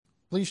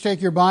Please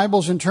take your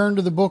Bibles and turn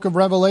to the book of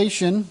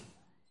Revelation,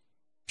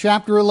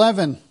 chapter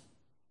 11.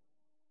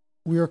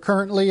 We are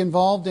currently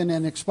involved in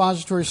an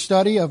expository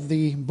study of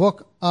the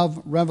book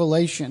of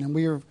Revelation, and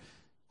we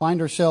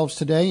find ourselves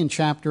today in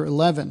chapter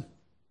 11.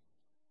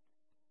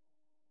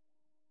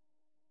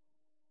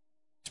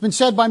 It's been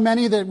said by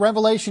many that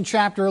Revelation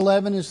chapter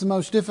 11 is the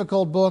most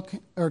difficult book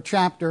or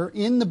chapter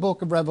in the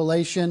book of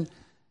Revelation,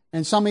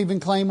 and some even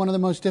claim one of the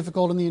most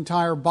difficult in the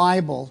entire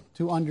Bible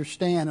to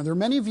understand. And there are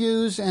many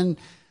views and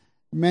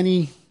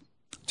many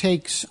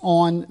takes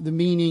on the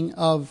meaning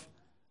of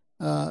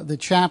the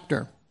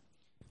chapter.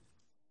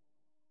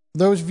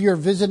 Those of you who are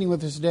visiting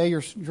with us today,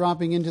 you're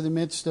dropping into the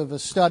midst of a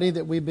study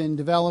that we've been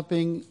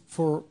developing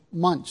for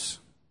months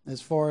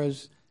as far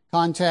as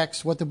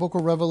context, what the book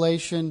of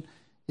Revelation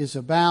is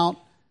about,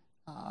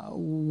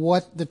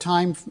 what the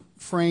time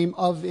frame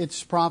of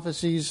its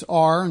prophecies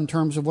are in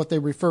terms of what they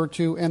refer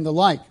to and the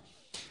like.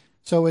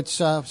 So it's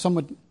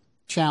somewhat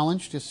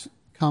challenged to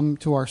come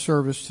to our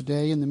service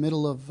today in the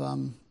middle of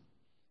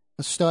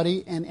a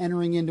study and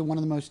entering into one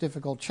of the most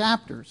difficult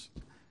chapters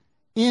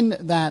in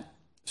that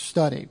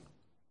study.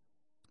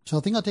 So I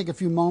think I'll take a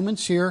few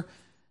moments here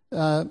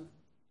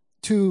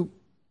to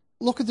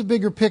look at the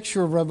bigger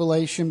picture of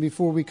Revelation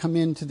before we come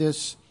into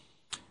this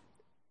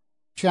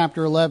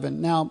chapter 11.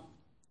 Now,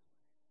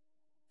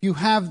 you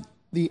have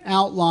the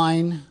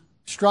outline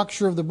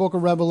structure of the book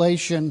of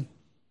Revelation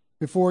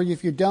before you.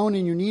 If you don't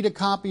and you need a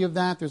copy of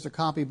that, there's a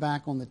copy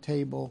back on the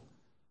table.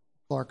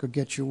 Clark will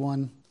get you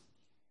one.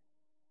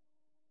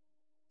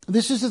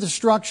 This is the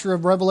structure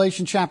of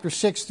Revelation chapter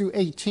 6 through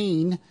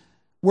 18,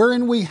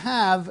 wherein we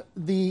have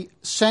the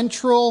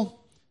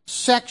central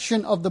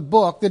section of the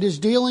book that is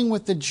dealing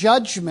with the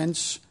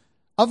judgments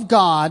of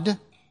God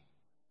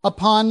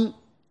upon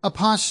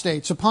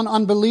apostates, upon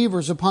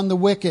unbelievers, upon the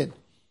wicked.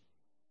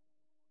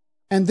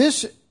 And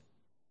this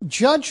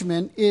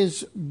judgment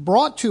is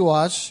brought to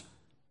us,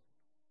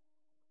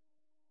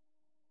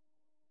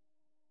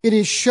 it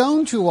is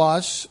shown to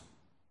us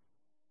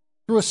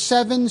through a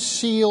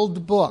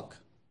seven-sealed book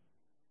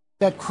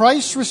that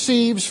Christ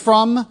receives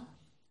from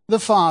the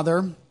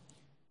Father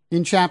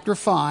in chapter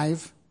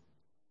 5.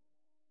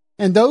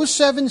 And those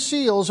seven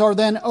seals are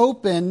then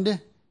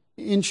opened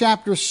in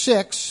chapter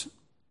 6,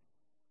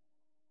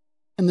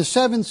 and the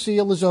seventh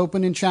seal is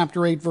opened in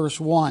chapter 8, verse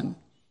 1.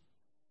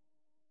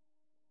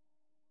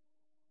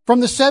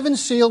 From the seventh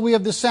seal, we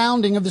have the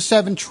sounding of the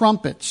seven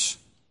trumpets,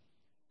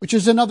 which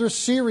is another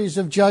series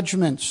of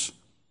judgments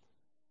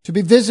to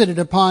be visited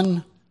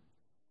upon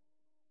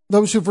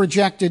those who've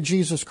rejected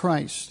Jesus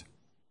Christ.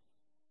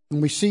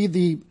 And we see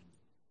the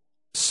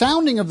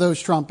sounding of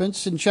those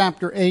trumpets in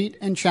chapter 8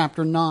 and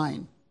chapter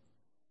 9.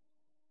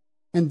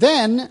 And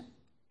then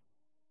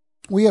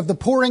we have the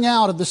pouring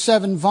out of the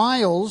seven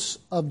vials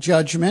of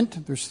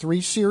judgment. There's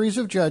three series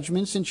of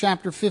judgments in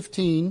chapter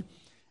 15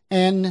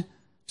 and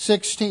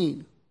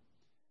 16.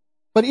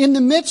 But in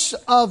the midst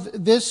of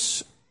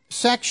this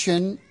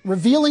section,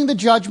 revealing the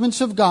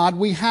judgments of God,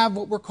 we have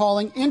what we're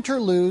calling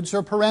interludes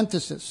or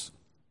parentheses.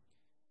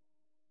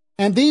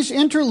 And these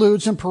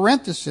interludes and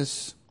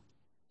parentheses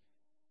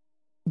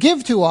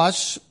give to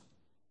us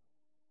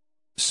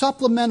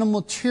supplemental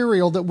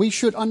material that we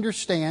should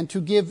understand to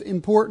give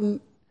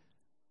important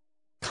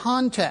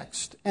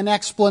context and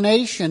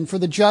explanation for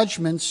the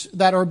judgments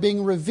that are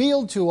being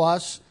revealed to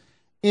us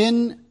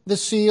in the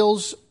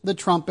seals, the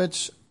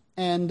trumpets,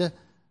 and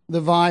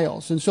the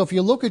vials. And so if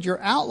you look at your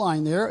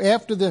outline there,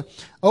 after the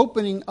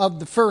opening of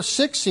the first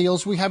six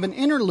seals, we have an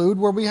interlude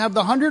where we have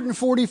the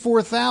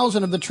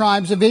 144,000 of the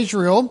tribes of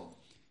Israel,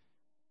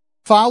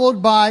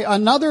 followed by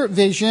another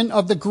vision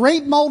of the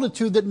great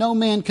multitude that no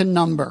man can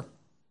number.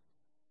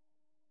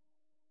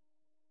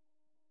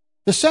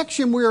 The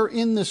section we're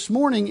in this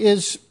morning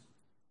is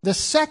the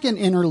second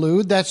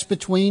interlude, that's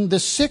between the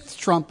sixth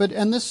trumpet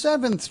and the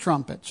seventh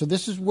trumpet. So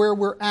this is where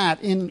we're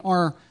at in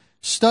our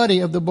study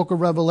of the book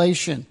of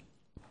Revelation.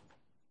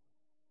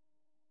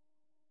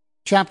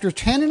 Chapter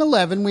 10 and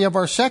 11, we have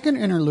our second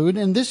interlude,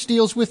 and this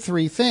deals with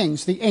three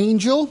things. The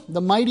angel, the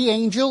mighty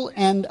angel,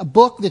 and a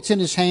book that's in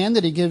his hand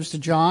that he gives to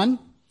John.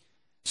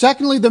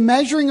 Secondly, the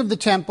measuring of the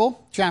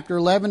temple, chapter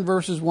 11,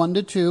 verses 1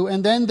 to 2.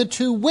 And then the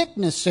two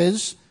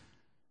witnesses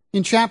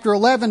in chapter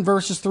 11,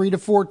 verses 3 to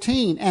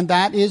 14. And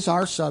that is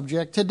our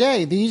subject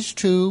today, these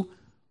two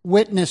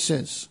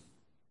witnesses.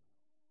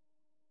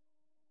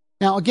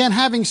 Now, again,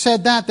 having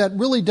said that, that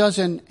really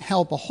doesn't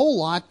help a whole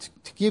lot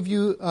to give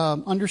you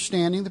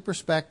understanding the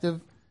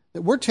perspective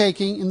that we're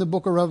taking in the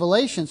book of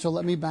Revelation. So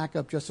let me back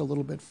up just a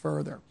little bit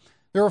further.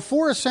 There are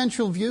four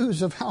essential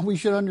views of how we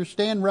should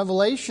understand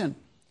Revelation.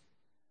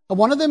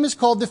 One of them is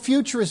called the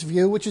futurist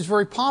view, which is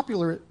very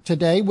popular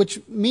today, which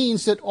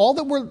means that all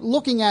that we're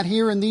looking at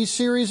here in these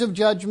series of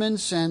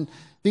judgments and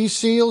these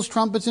seals,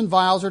 trumpets, and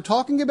vials are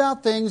talking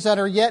about things that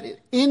are yet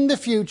in the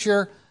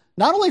future,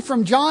 not only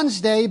from John's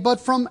day,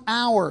 but from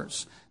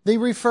ours. They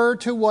refer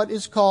to what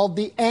is called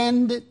the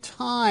end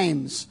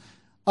times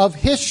of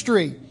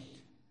history.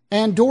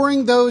 And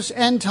during those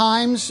end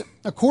times,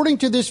 according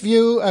to this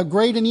view, a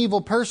great and evil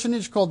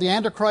personage called the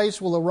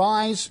Antichrist will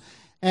arise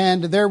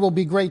and there will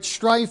be great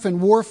strife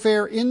and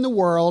warfare in the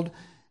world.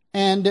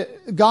 And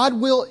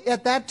God will,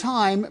 at that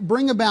time,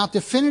 bring about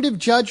definitive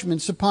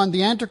judgments upon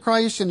the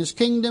Antichrist and his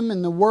kingdom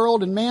and the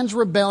world and man's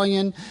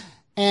rebellion,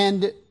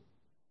 and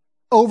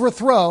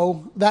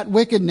overthrow that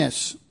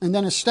wickedness, and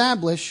then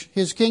establish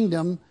his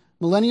kingdom,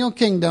 millennial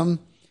kingdom,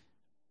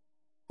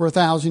 for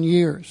 1,000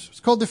 years. It's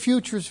called the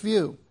futurist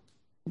view,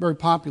 very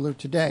popular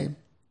today.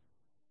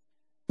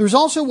 There's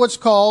also what's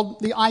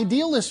called the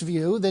idealist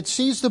view that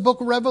sees the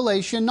book of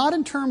Revelation not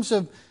in terms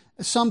of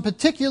some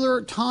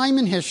particular time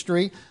in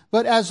history,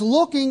 but as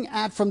looking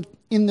at, from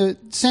in the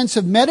sense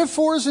of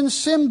metaphors and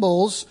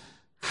symbols,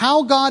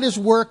 how God is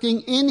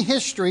working in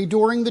history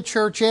during the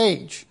church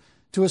age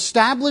to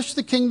establish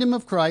the kingdom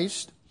of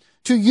Christ,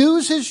 to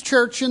use his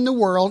church in the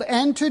world,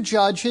 and to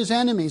judge his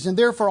enemies. And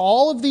therefore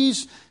all of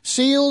these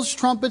seals,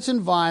 trumpets,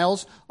 and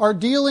vials are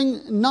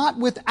dealing not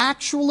with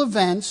actual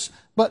events,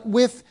 but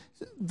with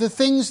the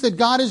things that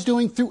God is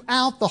doing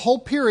throughout the whole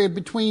period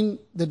between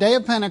the day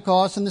of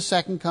Pentecost and the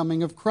second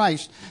coming of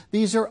Christ.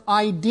 These are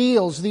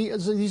ideals.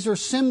 These are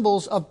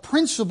symbols of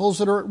principles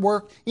that are at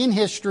work in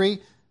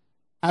history,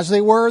 as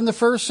they were in the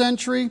first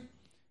century,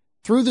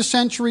 through the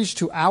centuries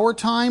to our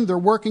time. They're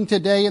working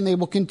today, and they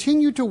will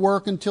continue to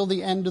work until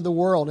the end of the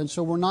world. And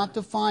so we're not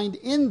to find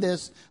in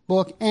this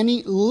book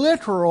any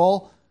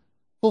literal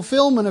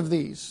fulfillment of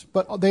these,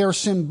 but they are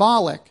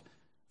symbolic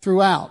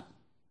throughout.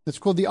 It's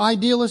called the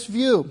idealist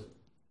view.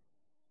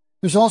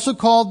 There's also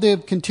called the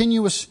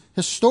continuous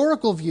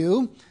historical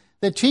view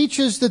that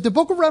teaches that the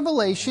book of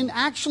Revelation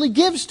actually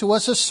gives to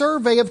us a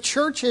survey of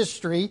church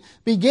history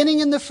beginning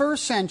in the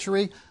first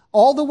century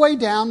all the way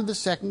down to the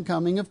second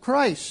coming of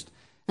Christ.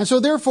 And so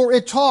therefore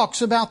it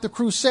talks about the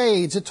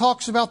Crusades. It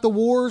talks about the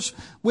wars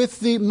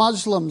with the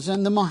Muslims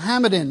and the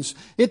Mohammedans.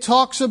 It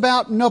talks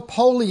about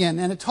Napoleon,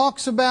 and it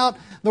talks about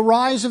the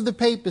rise of the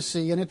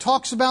papacy, and it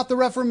talks about the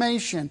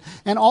Reformation.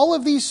 And all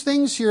of these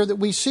things here that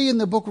we see in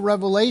the book of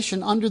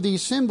Revelation under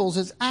these symbols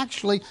is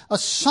actually a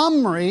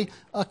summary,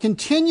 a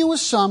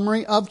continuous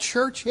summary of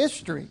church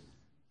history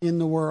in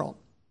the world.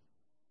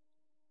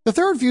 The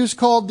third view is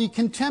called the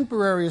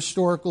contemporary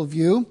historical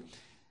view,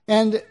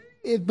 and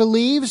it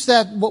believes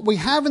that what we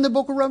have in the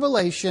book of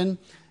Revelation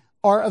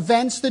are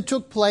events that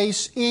took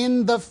place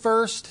in the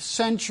first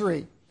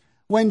century.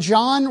 When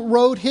John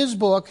wrote his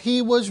book,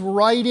 he was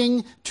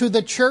writing to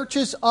the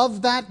churches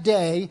of that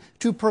day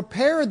to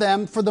prepare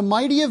them for the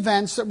mighty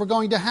events that were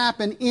going to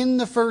happen in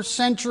the first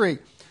century.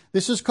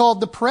 This is called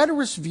the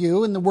preterist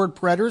view, and the word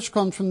preterist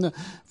comes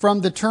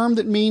from the term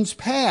that means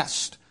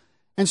past.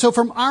 And so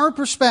from our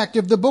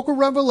perspective, the book of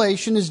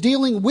Revelation is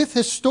dealing with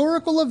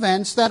historical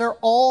events that are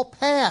all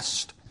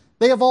past.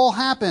 They have all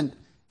happened,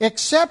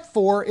 except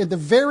for at the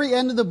very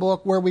end of the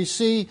book where we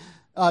see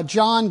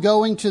John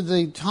going to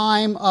the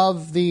time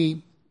of the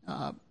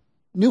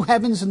new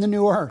heavens and the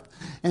new earth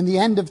and the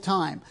end of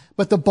time.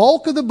 But the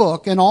bulk of the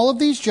book and all of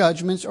these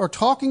judgments are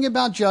talking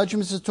about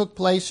judgments that took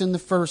place in the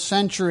first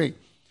century,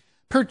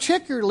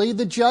 particularly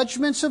the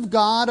judgments of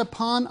God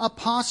upon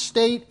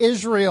apostate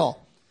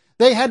Israel.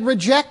 They had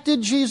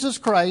rejected Jesus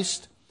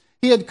Christ.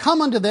 He had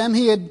come unto them.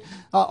 He had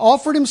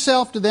offered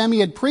himself to them.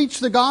 He had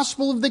preached the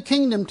gospel of the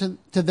kingdom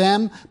to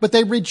them, but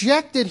they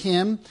rejected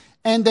him,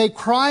 and they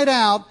cried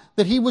out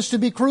that he was to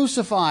be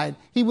crucified.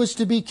 He was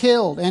to be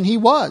killed, and he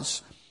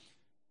was.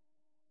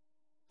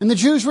 And the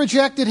Jews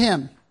rejected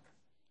him.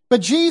 But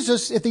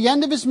Jesus, at the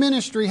end of his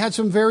ministry, had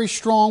some very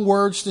strong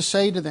words to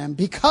say to them.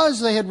 Because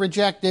they had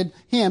rejected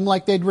him,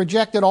 like they'd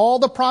rejected all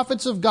the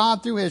prophets of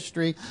God through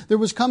history, there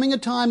was coming a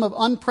time of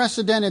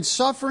unprecedented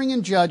suffering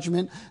and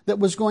judgment that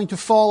was going to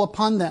fall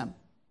upon them.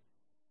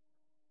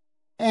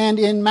 And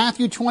in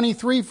Matthew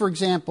 23, for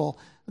example,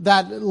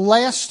 that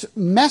last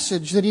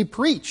message that he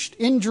preached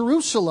in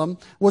Jerusalem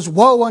was,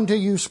 "Woe unto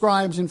you,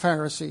 scribes and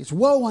Pharisees.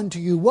 Woe unto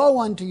you, woe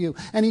unto you."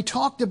 And he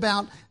talked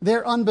about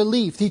their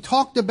unbelief. He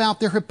talked about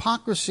their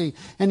hypocrisy.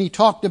 And he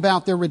talked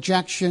about their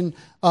rejection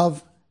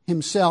of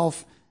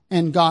himself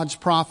and God's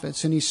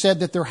prophets. And he said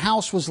that their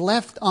house was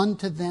left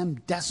unto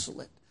them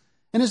desolate.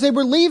 And as they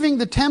were leaving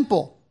the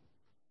temple,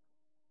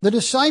 the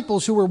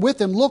disciples who were with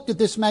him looked at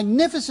this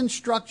magnificent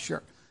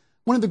structure.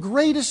 One of the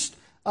greatest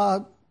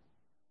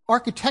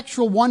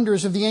architectural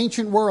wonders of the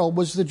ancient world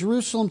was the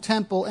Jerusalem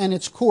temple and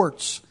its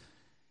courts.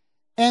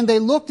 And they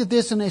looked at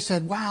this and they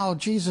said, "Wow,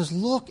 Jesus,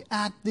 look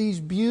at these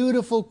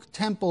beautiful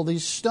temple,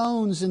 these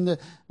stones and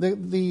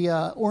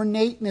the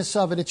ornateness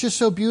of it. It's just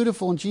so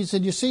beautiful." And Jesus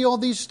said, "You see all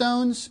these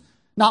stones?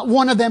 Not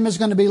one of them is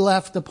going to be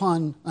left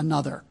upon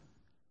another."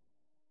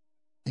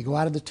 They go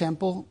out of the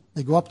temple,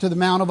 they go up to the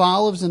Mount of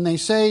Olives, and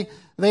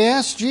they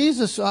ask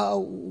Jesus,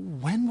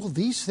 "When will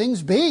these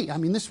things be?" I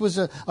mean, this was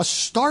a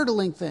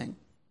startling thing.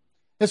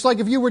 It's like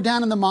if you were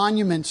down in the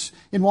monuments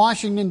in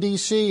Washington,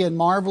 D.C. and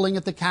marveling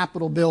at the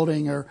Capitol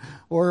building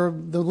or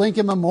the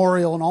Lincoln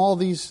Memorial and all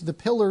the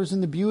pillars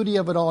and the beauty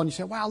of it all. And you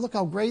say, "Wow, look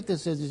how great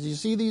this is. Did you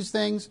see these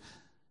things?"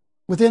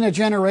 Within a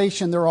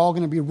generation, they're all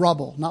going to be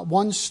rubble. Not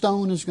one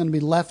stone is going to be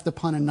left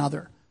upon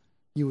another.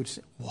 You would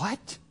say,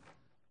 "What?"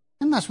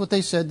 And that's what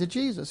they said to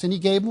Jesus. And he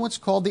gave them what's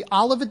called the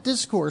Olivet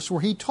Discourse,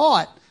 where he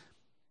taught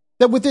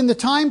that within the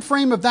time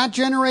frame of that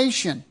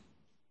generation,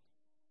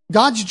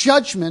 God's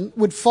judgment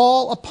would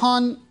fall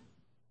upon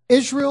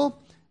Israel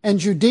and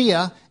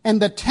Judea,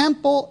 and the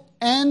temple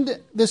and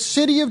the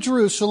city of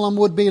Jerusalem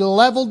would be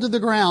leveled to the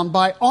ground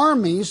by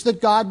armies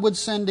that God would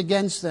send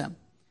against them.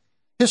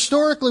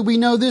 Historically, we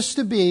know this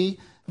to be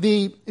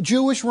the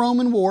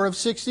Jewish-Roman War of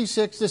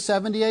 66 to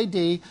 70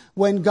 AD,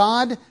 when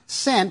God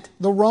sent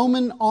the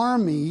Roman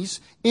armies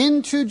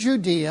into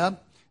Judea.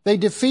 They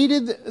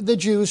defeated the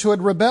Jews who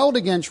had rebelled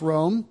against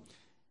Rome,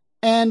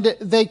 and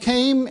they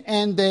came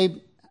and they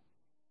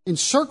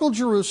encircled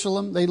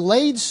Jerusalem. They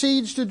laid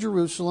siege to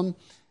Jerusalem,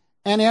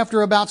 and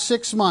after about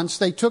 6 months,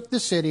 they took the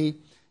city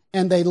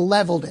and they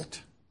leveled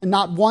it, and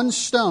not one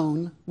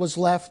stone was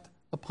left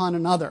upon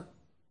another.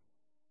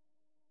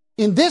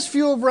 In this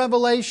view of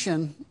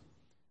Revelation,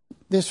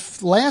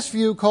 this last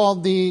view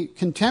called the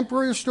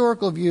contemporary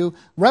historical view,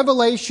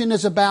 Revelation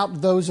is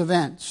about those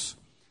events.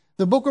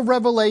 The book of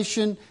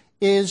Revelation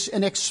is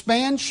an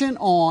expansion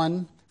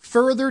on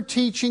further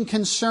teaching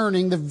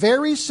concerning the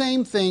very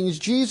same things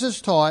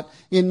Jesus taught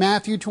in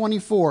Matthew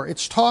 24.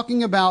 It's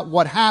talking about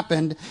what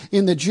happened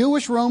in the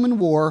Jewish-Roman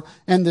War,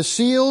 and the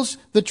seals,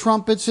 the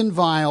trumpets, and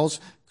vials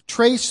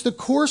trace the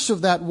course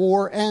of that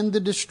war and the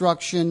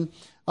destruction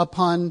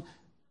upon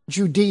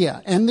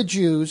Judea and the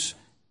Jews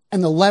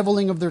and the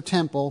leveling of their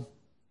temple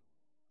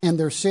and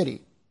their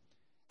city.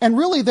 And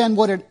really then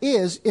what it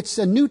is, it's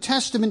a New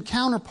Testament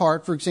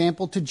counterpart, for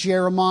example, to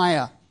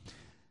Jeremiah.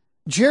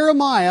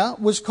 Jeremiah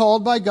was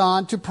called by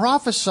God to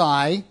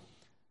prophesy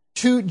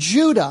to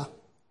Judah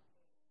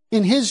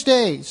in his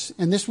days,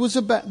 and this was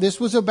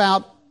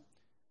about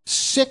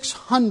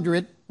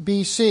 600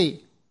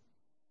 BC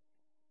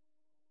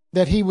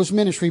that he was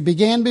ministry.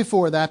 Began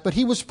before that, but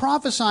he was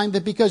prophesying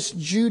that because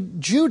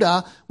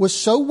Judah was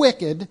so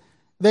wicked,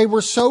 they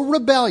were so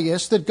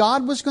rebellious, that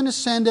God was going to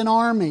send an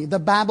army, the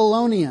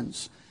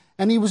Babylonians.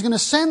 And he was going to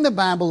send the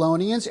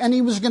Babylonians, and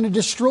he was going to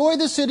destroy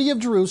the city of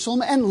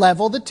Jerusalem and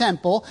level the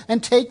temple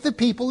and take the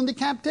people into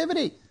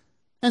captivity.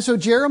 And so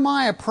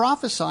Jeremiah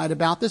prophesied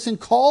about this and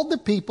called the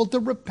people to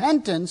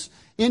repentance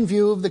in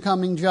view of the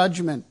coming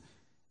judgment.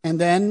 And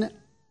then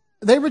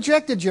they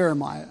rejected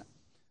Jeremiah.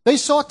 They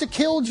sought to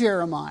kill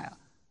Jeremiah.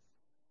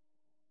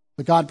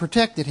 But God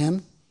protected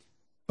him,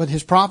 but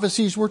his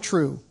prophecies were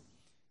true.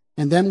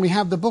 And then we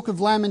have the book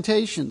of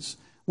Lamentations,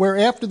 where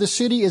after the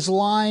city is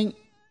lying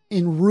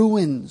in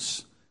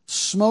ruins,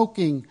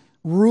 smoking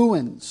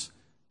ruins,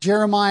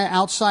 Jeremiah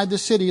outside the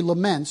city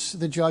laments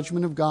the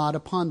judgment of God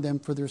upon them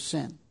for their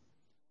sin.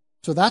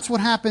 So that's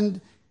what happened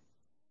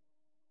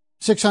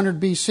 600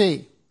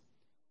 BC.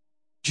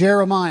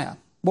 Jeremiah.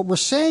 What we're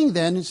saying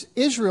then is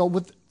Israel,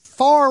 with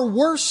far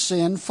worse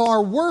sin,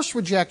 far worse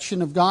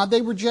rejection of God,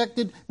 they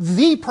rejected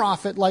the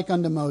prophet like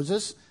unto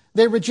Moses.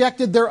 They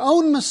rejected their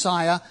own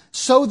Messiah,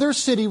 so their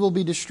city will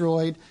be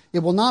destroyed. It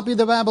will not be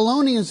the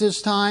Babylonians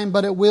this time,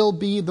 but it will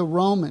be the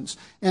Romans.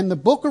 And the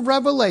book of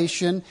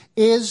Revelation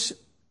is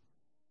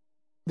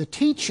the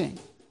teaching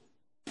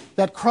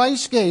that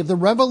Christ gave, the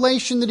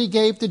revelation that he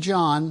gave to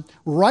John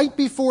right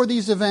before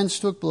these events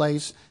took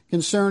place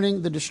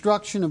concerning the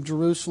destruction of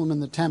Jerusalem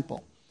and the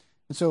temple.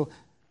 And so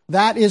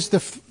that is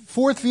the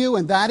fourth view,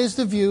 and that is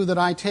the view that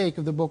I take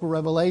of the book of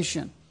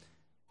Revelation.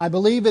 I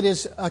believe it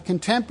is a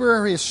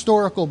contemporary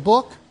historical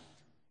book,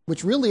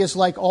 which really is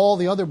like all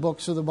the other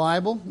books of the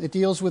Bible. It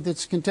deals with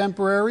its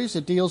contemporaries.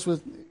 It deals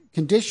with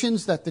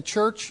conditions that the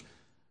church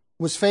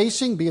was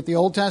facing, be it the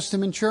Old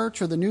Testament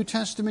church or the New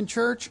Testament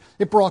church.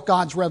 It brought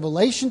God's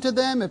revelation to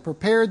them. It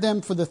prepared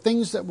them for the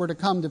things that were to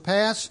come to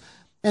pass.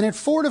 And it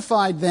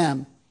fortified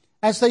them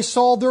as they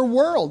saw their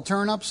world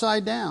turn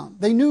upside down.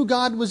 They knew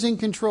God was in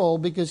control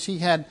because he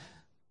had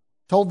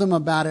told them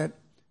about it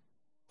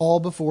all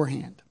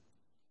beforehand.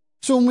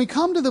 So when we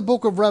come to the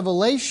book of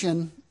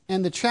Revelation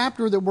and the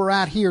chapter that we're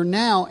at here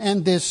now,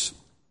 and this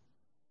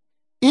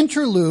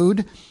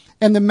interlude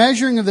and the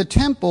measuring of the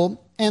temple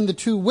and the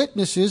two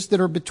witnesses that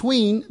are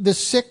between the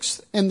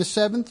sixth and the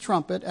seventh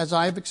trumpet, as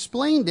I've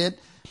explained it,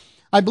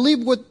 I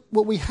believe what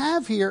we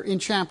have here in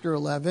chapter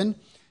 11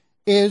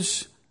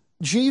 is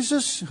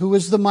Jesus, who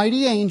is the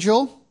mighty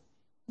angel,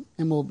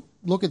 and we'll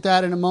look at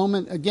that in a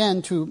moment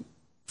again to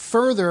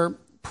further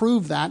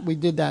prove that. We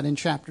did that in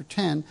chapter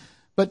 10.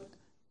 But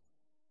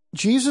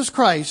Jesus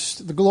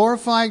Christ, the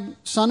glorified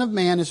Son of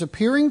Man, is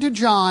appearing to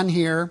John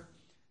here,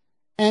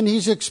 and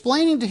he's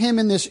explaining to him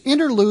in this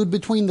interlude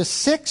between the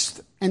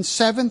sixth and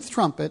seventh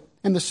trumpet,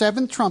 and the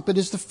seventh trumpet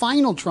is the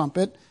final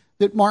trumpet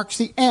that marks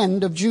the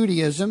end of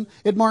Judaism.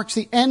 It marks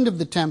the end of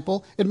the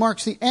temple. It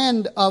marks the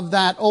end of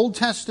that Old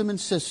Testament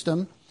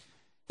system.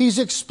 He's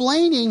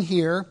explaining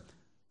here,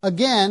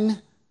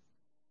 again,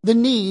 the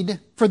need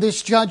for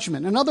this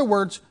judgment. In other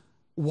words,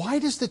 why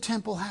does the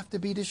temple have to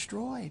be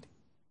destroyed?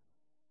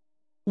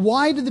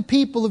 Why do the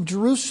people of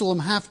Jerusalem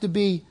have to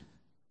be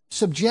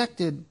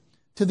subjected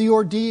to the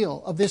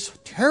ordeal of this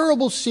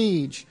terrible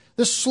siege,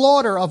 the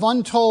slaughter of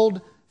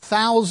untold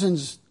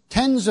thousands,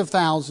 tens of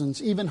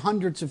thousands, even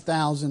hundreds of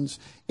thousands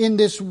in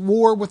this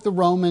war with the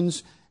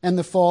Romans and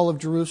the fall of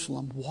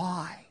Jerusalem?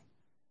 Why?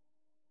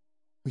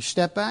 We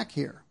step back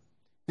here.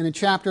 And in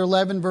chapter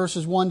 11,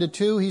 verses 1 to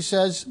 2, he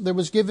says, "There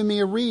was given me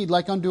a reed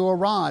like unto a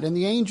rod, and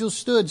the angel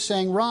stood,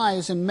 saying,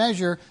 Rise and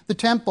measure the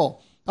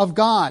temple of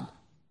God."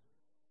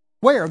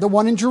 Where? The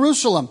one in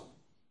Jerusalem.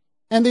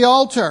 "And the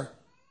altar,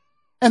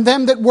 and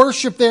them that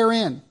worship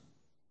therein."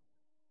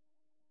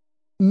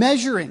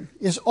 Measuring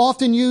is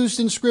often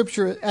used in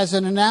Scripture as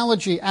an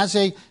analogy, as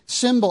a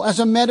symbol, as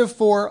a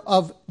metaphor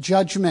of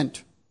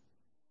judgment.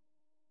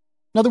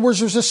 In other words,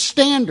 there's a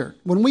standard.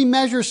 When we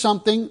measure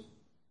something,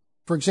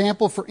 for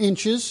example, for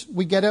inches,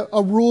 we get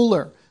a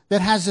ruler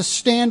that has a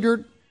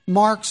standard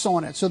marks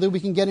on it so that we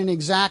can get an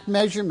exact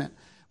measurement.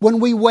 When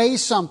we weigh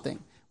something,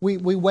 we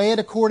weigh it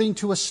according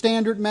to a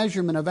standard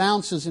measurement of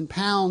ounces and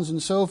pounds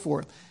and so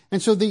forth.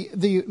 And so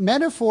the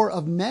metaphor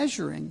of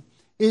measuring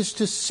is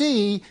to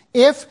see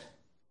if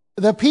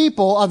the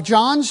people of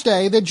John's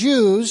day, the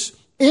Jews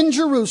in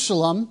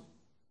Jerusalem,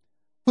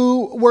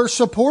 who were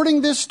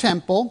supporting this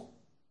temple,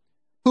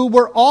 who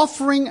were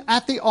offering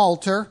at the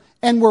altar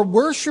and were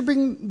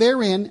worshiping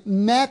therein,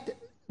 met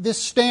the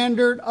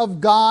standard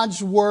of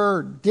God's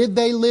word. Did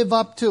they live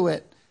up to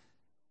it?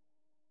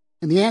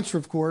 And the answer,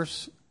 of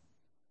course,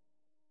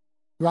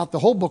 throughout the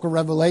whole book of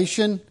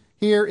Revelation,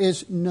 here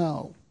is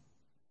no.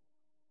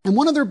 And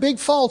one of their big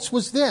faults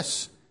was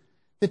this: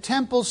 the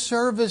temple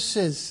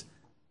services,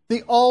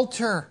 the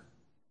altar,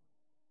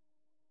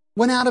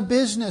 went out of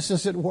business,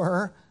 as it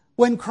were,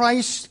 when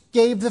Christ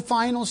gave the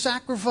final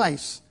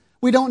sacrifice.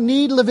 We don't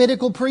need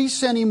Levitical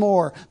priests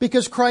anymore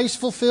because Christ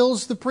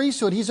fulfills the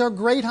priesthood. He's our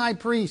great high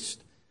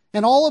priest.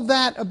 And all of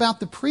that about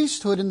the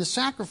priesthood and the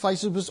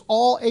sacrifices was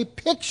all a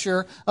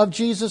picture of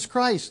Jesus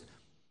Christ.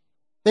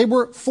 They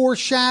were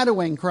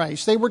foreshadowing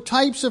Christ. They were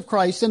types of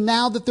Christ. And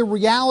now that the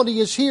reality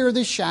is here,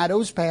 the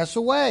shadows pass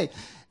away.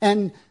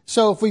 And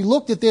so if we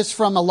looked at this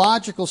from a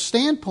logical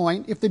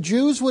standpoint, if the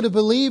Jews would have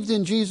believed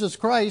in Jesus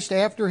Christ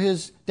after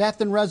his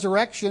death and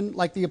resurrection,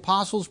 like the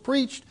apostles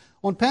preached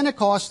on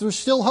Pentecost, there's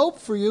still hope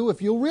for you.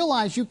 If you'll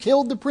realize you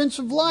killed the Prince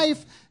of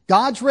Life,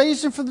 God's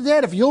raised him from the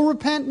dead. If you'll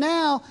repent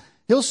now,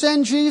 he'll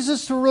send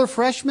Jesus to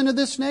refreshment of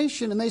this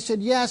nation. And they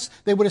said yes.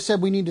 They would have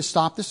said, we need to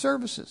stop the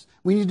services.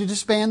 We need to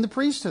disband the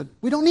priesthood.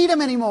 We don't need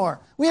him anymore.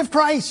 We have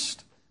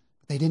Christ.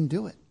 But they didn't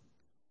do it.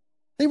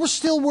 They were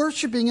still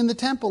worshiping in the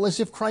temple as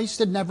if Christ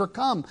had never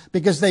come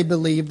because they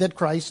believed that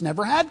Christ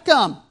never had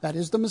come. That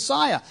is, the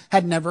Messiah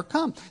had never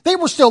come. They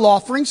were still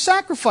offering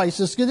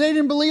sacrifices because they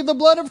didn't believe the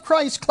blood of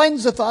Christ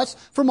cleanseth us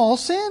from all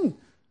sin.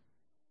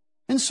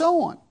 And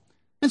so on.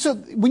 And so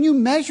when you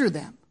measure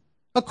them,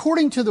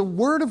 according to the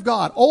Word of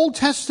God, Old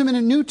Testament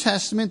and New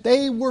Testament,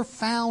 they were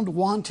found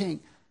wanting.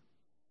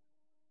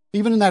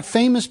 Even in that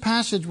famous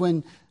passage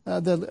when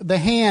the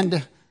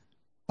hand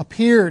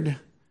appeared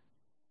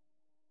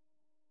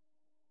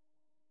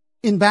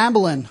in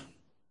Babylon,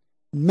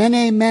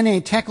 Mene,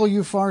 Mene, Tekel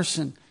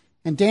Upharsin,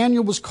 and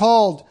Daniel was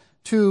called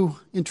to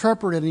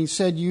interpret it, and he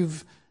said,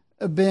 you've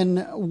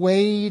been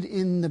weighed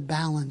in the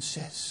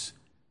balances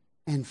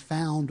and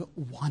found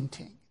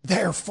wanting.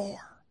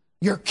 Therefore,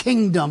 your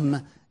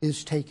kingdom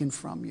is taken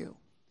from you.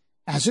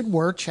 As it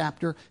were,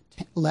 chapter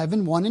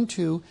 11, 1 and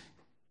 2,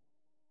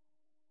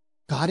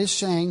 God is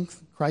saying,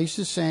 Christ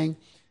is saying,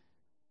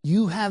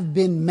 you have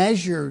been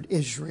measured,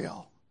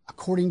 Israel,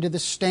 according to the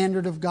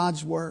standard of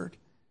God's word,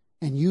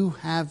 and you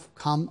have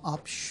come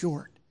up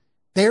short.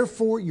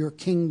 Therefore, your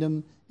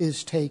kingdom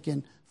is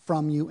taken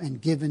from you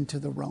and given to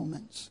the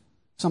Romans.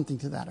 Something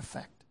to that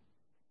effect.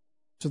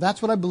 So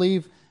that's what I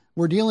believe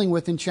we're dealing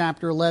with in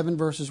chapter 11,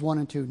 verses 1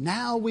 and 2.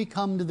 Now we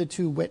come to the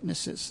two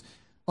witnesses.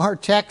 Our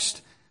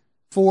text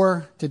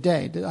for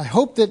today. I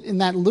hope that in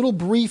that little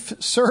brief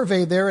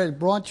survey there, it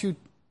brought you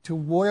to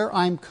where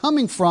I'm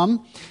coming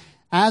from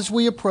as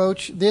we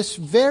approach this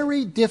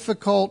very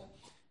difficult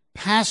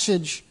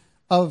passage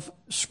of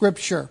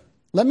Scripture.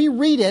 Let me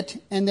read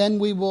it, and then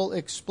we will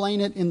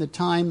explain it in the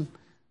time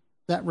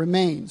that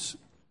remains.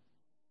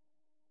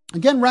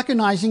 Again,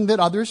 recognizing that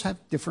others have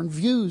different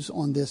views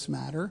on this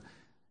matter,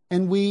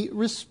 and we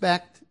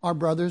respect our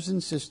brothers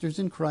and sisters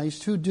in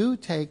Christ who do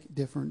take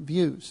different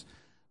views.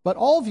 But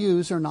all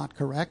views are not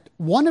correct.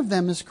 One of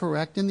them is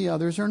correct and the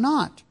others are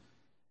not.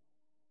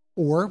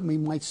 Or we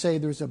might say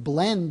there's a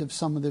blend of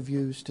some of the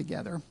views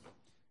together.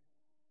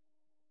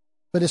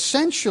 But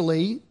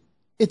essentially,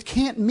 it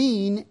can't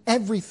mean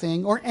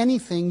everything or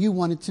anything you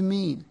want it to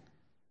mean.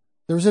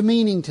 There's a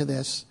meaning to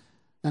this,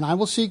 and I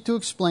will seek to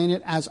explain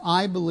it as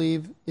I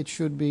believe it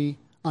should be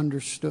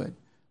understood.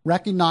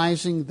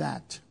 Recognizing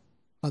that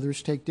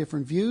others take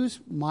different views,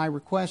 my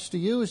request to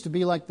you is to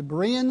be like the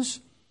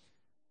Bereans,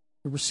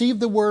 to receive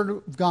the word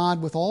of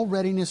God with all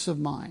readiness of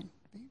mind.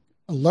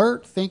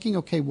 Alert, thinking,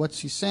 okay, what's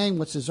he saying?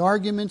 What's his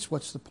arguments?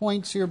 What's the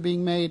points here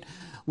being made?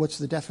 What's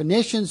the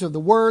definitions of the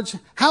words?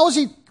 How is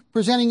he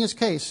presenting his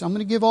case? I'm going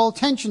to give all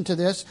attention to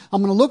this.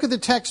 I'm going to look at the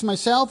text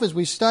myself as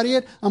we study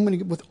it. I'm going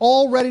to, with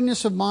all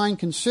readiness of mind,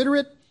 consider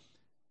it.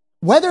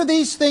 Whether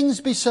these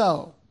things be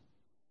so.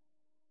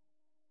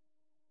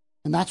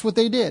 And that's what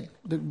they did,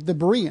 the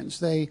Bereans.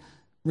 They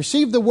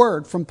received the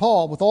word from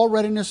Paul with all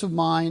readiness of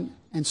mind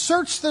and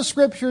searched the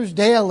Scriptures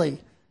daily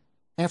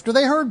after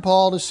they heard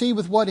Paul, to see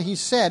if what he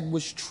said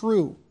was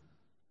true.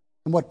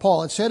 And what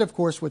Paul had said, of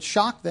course, what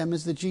shocked them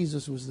is that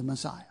Jesus was the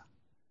Messiah.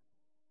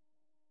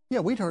 Yeah,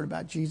 we'd heard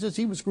about Jesus.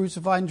 He was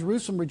crucified in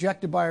Jerusalem,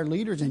 rejected by our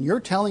leaders, and you're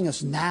telling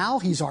us now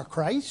he's our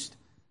Christ?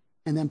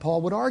 And then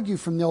Paul would argue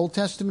from the Old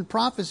Testament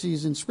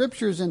prophecies and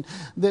scriptures and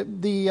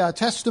the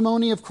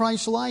testimony of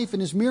Christ's life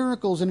and his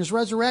miracles and his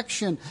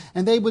resurrection.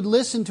 And they would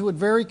listen to it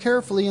very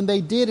carefully, and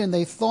they did, and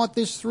they thought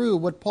this through,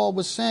 what Paul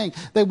was saying.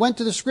 They went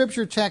to the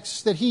scripture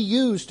texts that he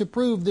used to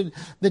prove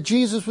that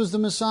Jesus was the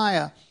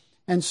Messiah.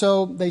 And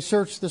so they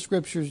searched the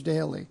scriptures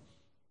daily.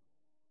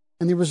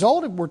 And the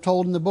result, we're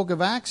told in the book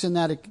of Acts in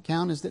that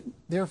account, is that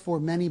therefore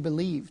many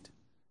believed.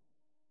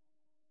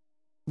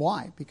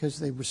 Why? Because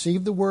they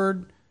received the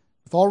word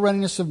with all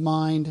readiness of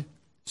mind,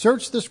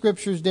 searched the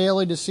scriptures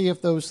daily to see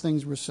if those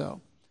things were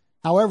so.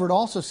 However, it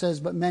also says,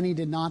 but many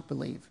did not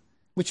believe,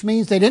 which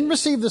means they didn't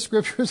receive the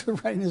scriptures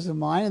with readiness of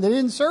mind, and they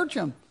didn't search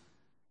them.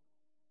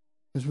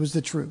 This was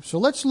the truth. So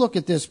let's look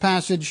at this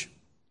passage.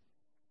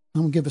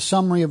 I'm going to give a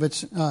summary of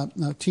its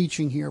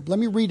teaching here. But let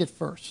me read it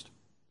first.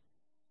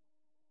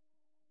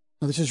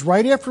 Now, this is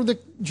right after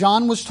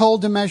John was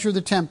told to measure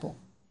the temple.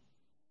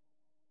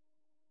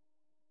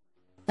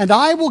 And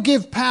I will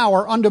give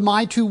power unto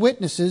my 2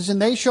 witnesses,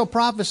 and they shall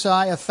prophesy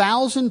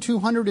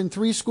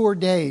 1,260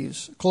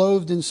 days,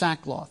 clothed in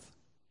sackcloth.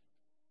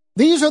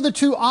 These are the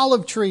 2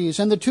 olive trees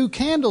and the 2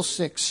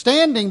 candlesticks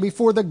standing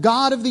before the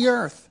God of the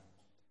earth.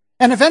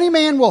 And if any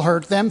man will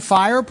hurt them,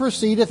 fire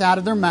proceedeth out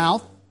of their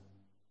mouth,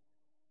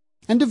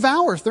 and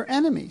devoureth their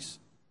enemies.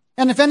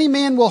 And if any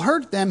man will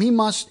hurt them, he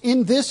must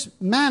in this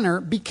manner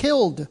be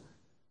killed.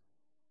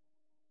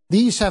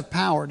 These have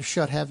power to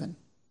shut heaven,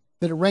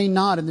 that it rain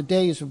not in the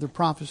days of their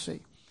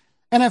prophecy,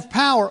 and have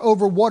power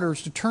over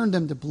waters to turn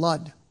them to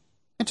blood,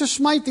 and to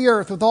smite the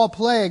earth with all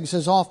plagues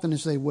as often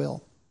as they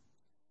will.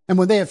 And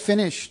when they have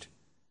finished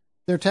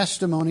their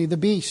testimony, the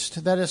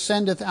beast that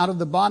ascendeth out of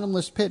the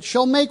bottomless pit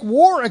shall make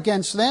war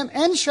against them,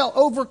 and shall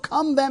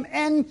overcome them,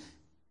 and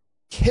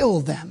kill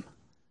them.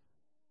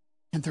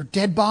 And their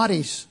dead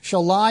bodies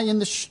shall lie in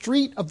the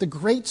street of the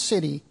great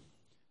city,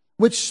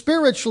 which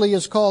spiritually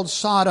is called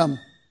Sodom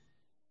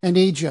and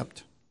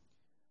Egypt,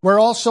 where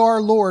also our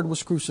Lord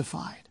was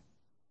crucified.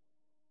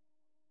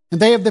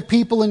 And they of the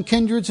people and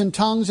kindreds and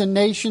tongues and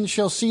nations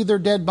shall see their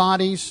dead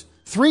bodies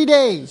 3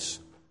 days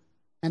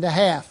and a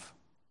half,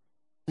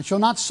 and shall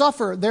not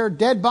suffer their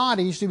dead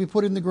bodies to be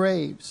put in the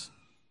graves.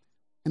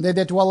 And they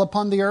that dwell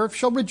upon the earth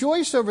shall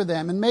rejoice over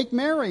them, and make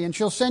merry, and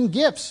shall send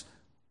gifts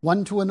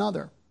one to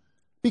another.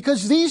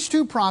 Because these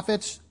 2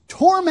 prophets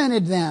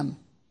tormented them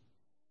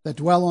that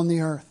dwell on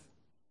the earth.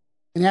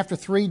 And after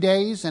 3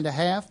 days and a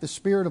half, the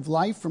Spirit of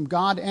life from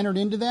God entered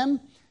into them,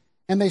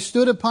 and they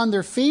stood upon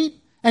their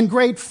feet, and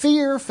great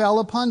fear fell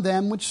upon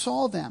them which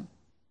saw them.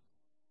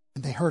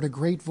 And they heard a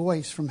great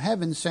voice from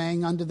heaven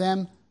saying unto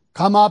them,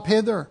 Come up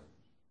hither.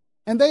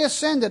 And they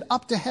ascended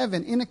up to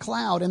heaven in a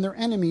cloud, and their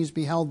enemies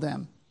beheld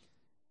them.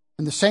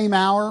 In the same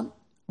hour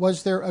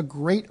was there a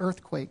great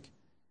earthquake,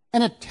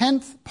 and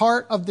 1/10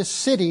 part of the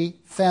city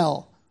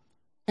fell.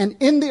 And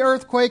in the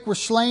earthquake were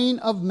slain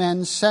of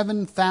men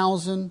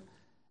 7,000,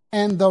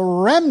 and the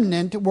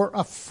remnant were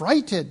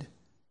affrighted,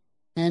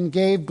 and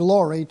gave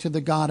glory to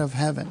the God of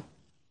heaven.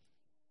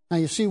 Now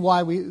you see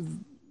why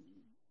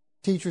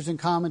teachers and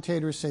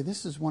commentators say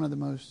this is one of the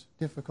most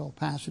difficult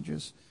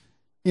passages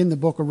in the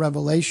book of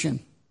Revelation.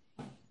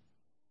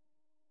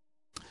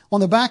 On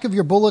the back of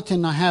your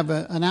bulletin, I have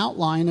an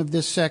outline of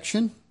this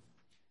section.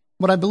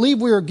 What I believe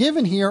we are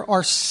given here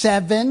are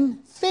 7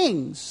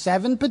 things,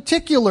 7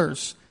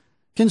 particulars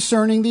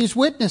concerning these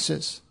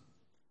witnesses.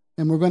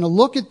 And we're going to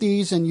look at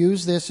these and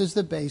use this as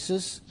the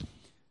basis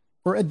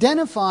for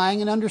identifying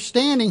and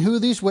understanding who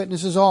these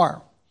witnesses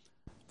are.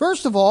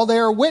 First of all, they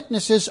are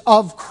witnesses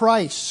of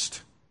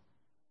Christ,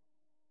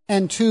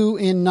 and 2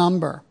 in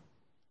number.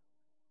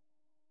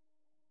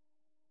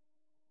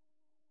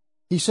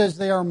 He says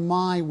they are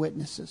my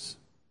witnesses.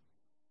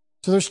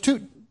 So there's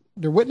 2.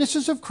 They're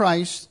witnesses of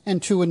Christ,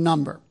 and 2 in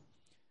number.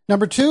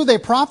 Number 2, they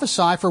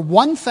prophesy for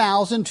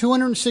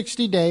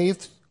 1,260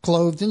 days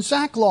clothed in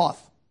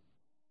sackcloth.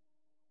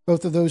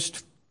 Both of those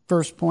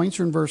first points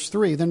are in verse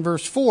 3. Then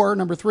verse 4,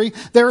 number 3,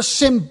 they're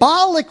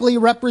symbolically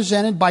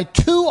represented by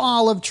 2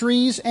 olive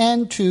trees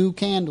and 2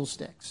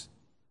 candlesticks.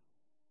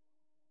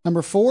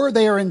 Number 4,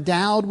 they are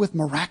endowed with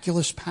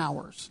miraculous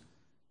powers.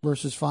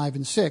 Verses 5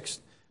 and 6.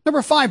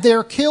 Number 5, they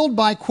are killed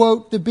by,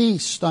 quote, the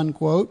beast,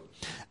 unquote,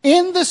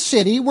 in the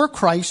city where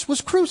Christ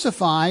was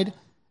crucified,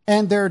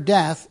 and their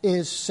death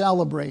is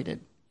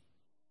celebrated.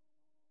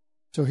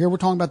 So here we're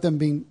talking about them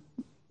being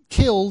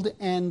killed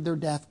and their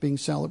death being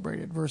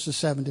celebrated, verses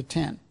 7 to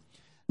 10.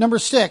 Number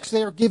 6,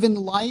 they are given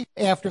life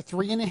after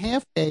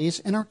 3.5 days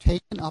and are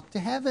taken up to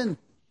heaven.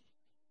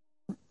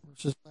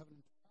 Verses 11.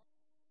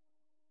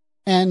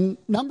 And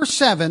number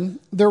 7,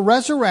 their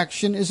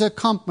resurrection is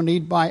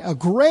accompanied by a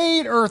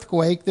great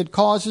earthquake that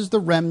causes the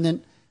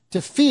remnant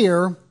to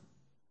fear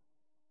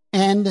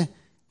and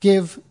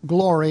give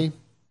glory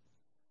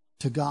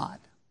to God.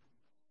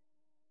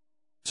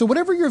 So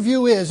whatever your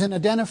view is in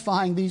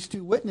identifying these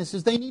two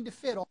witnesses, they need to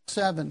fit all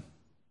seven,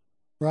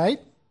 right?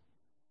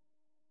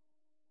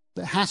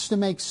 That has to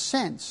make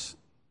sense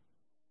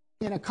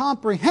in a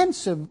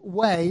comprehensive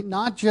way,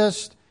 not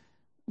just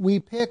we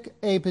pick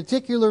a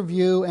particular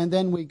view and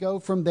then we go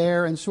from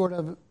there and sort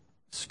of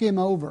skim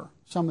over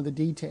some of the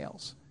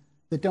details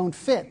that don't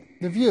fit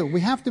the view.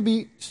 We have to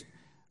be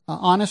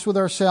honest with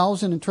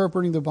ourselves in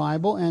interpreting the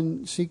Bible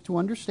and seek to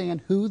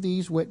understand who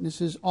these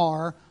witnesses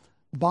are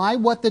by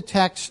what the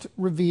text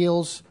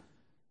reveals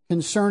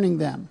concerning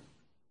them.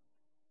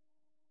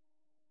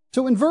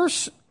 So in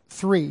verse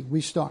 3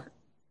 we start.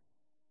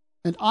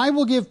 And I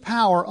will give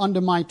power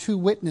unto my two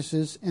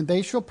witnesses, and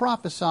they shall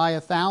prophesy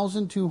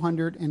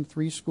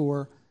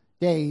 1,260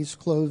 days,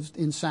 clothed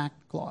in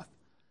sackcloth.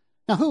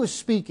 Now, who is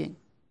speaking?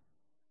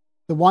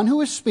 The one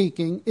who is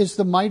speaking is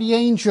the mighty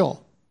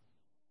angel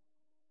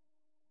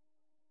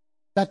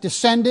that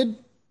descended,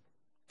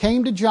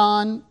 came to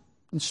John,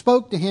 and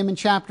spoke to him in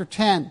chapter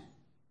 10.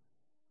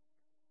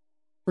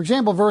 For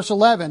example, verse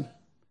 11,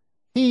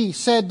 he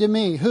said to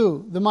me,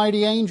 who? The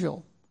mighty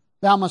angel.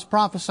 Thou must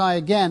prophesy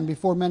again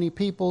before many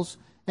peoples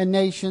and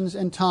nations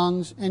and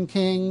tongues and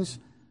kings.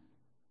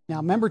 Now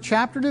remember,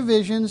 chapter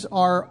divisions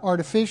are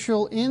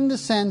artificial in the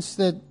sense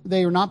that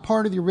they are not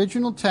part of the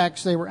original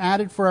text. They were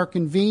added for our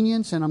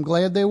convenience, and I'm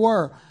glad they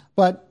were.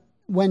 But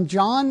when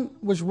John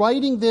was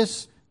writing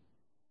this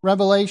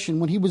revelation,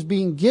 when he was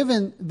being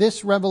given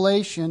this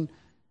revelation,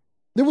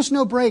 there was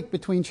no break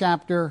between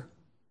chapter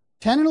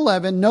 10 and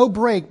 11, no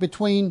break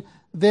between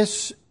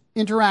this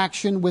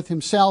interaction with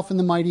himself and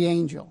the mighty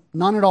angel.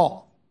 None at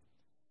all.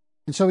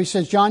 And so he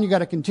says, John, you got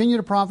to continue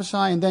to prophesy.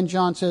 And then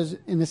John says,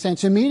 in a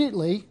sense,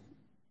 immediately,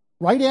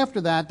 right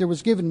after that, there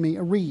was given me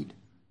a reed,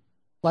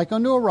 like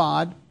unto a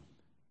rod.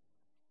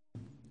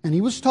 And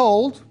he was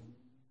told,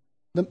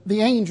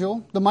 the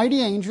angel, the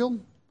mighty angel,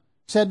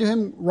 said to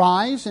him,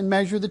 rise and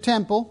measure the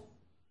temple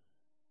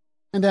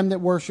and them that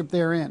worship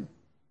therein.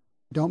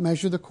 Don't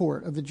measure the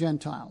court of the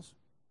Gentiles.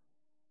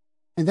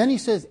 And then he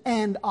says,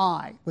 and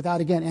I,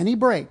 without, again, any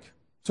break.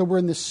 So we're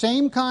in the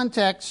same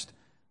context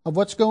of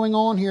what's going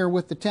on here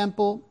with the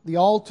temple, the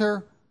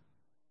altar,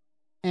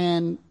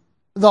 and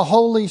the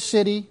holy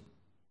city,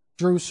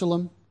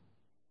 Jerusalem,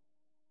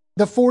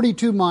 the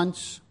 42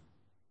 months,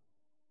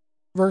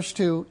 verse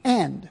 2,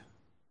 and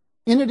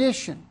in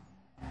addition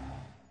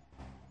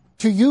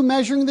to you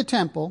measuring the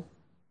temple,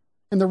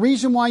 and the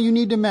reason why you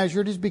need to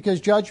measure it is because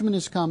judgment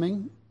is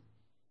coming.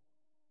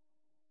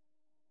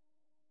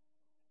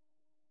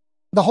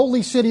 The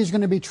holy city is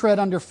going to be tread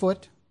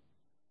underfoot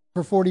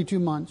for 42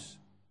 months.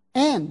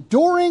 And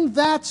during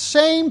that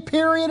same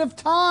period of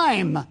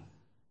time,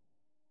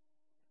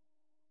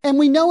 and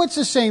we know it's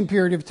the same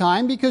period of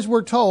time because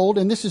we're told,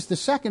 and this is the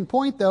second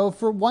point though,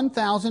 for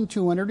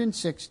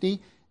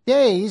 1,260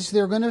 days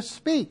they're going to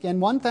speak.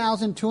 And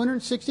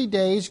 1,260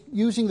 days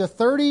using the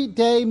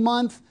 30-day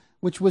month,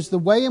 which was the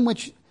way in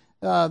which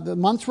the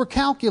months were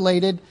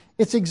calculated,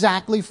 it's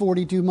exactly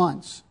 42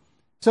 months.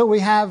 So we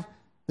have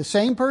the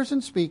same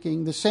person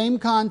speaking, the same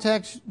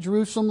context,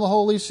 Jerusalem, the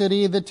holy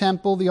city, the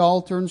temple, the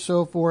altar, and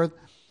so forth,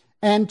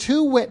 and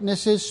two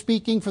witnesses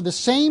speaking for the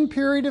same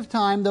period of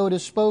time, though it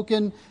is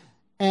spoken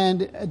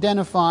and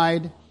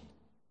identified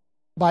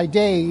by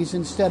days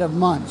instead of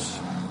months.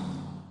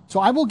 So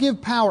I will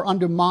give power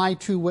unto my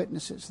two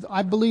witnesses.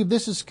 I believe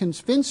this is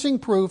convincing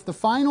proof, the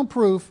final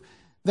proof,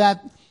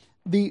 that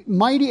the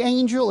mighty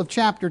angel of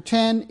chapter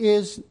 10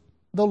 is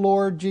the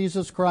Lord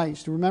Jesus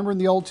Christ. Remember, in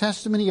the Old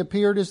Testament, he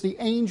appeared as the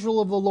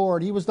angel of the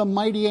Lord. He was the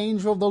mighty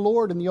angel of the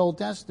Lord in the Old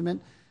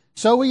Testament.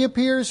 So he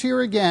appears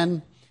here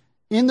again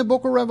in the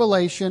book of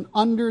Revelation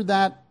under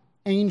that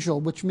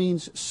angel, which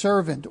means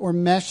servant or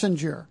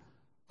messenger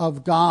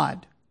of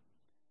God.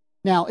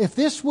 Now, if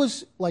this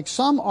was, like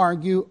some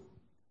argue,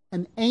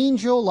 an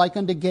angel like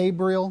unto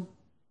Gabriel,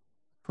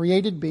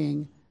 created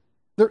being,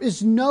 there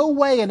is no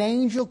way an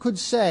angel could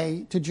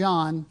say to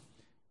John,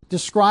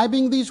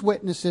 describing these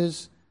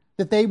witnesses,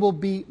 that they will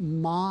be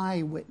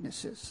my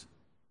witnesses.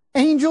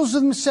 Angels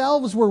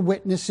themselves were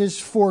witnesses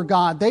for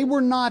God. They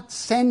were not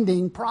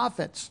sending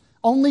prophets.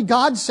 Only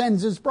God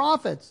sends his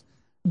prophets.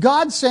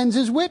 God sends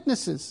his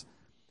witnesses.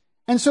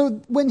 And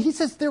so when he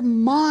says they're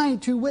my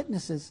two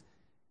witnesses,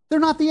 they're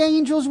not the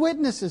angels'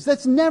 witnesses.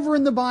 That's never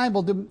in the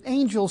Bible. The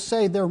angels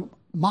say they're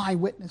my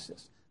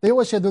witnesses. They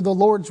always say they're the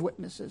Lord's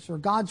witnesses or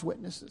God's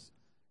witnesses.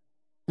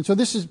 And so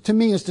this is, to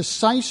me, is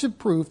decisive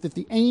proof that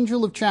the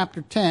angel of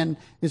chapter 10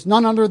 is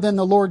none other than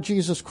the Lord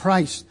Jesus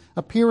Christ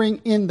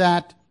appearing in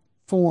that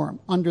form,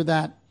 under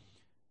that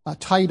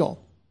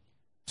title.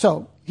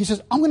 So he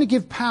says, I'm going to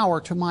give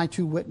power to my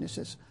two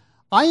witnesses.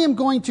 I am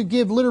going to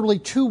give literally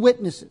two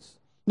witnesses.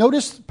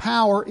 Notice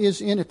power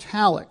is in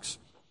italics.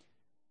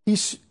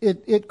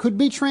 It could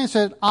be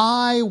translated,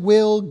 I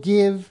will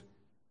give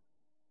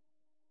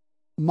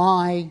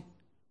my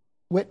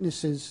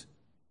witnesses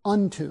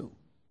unto.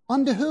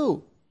 Unto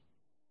who?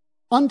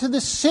 Unto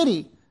the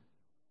city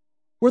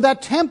where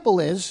that temple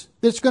is,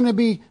 that's going to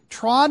be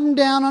trodden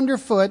down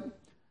underfoot,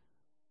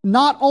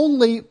 not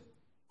only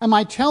am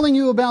I telling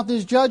you about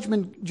this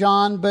judgment,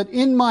 John, but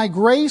in my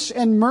grace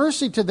and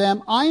mercy to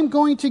them, I am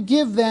going to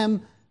give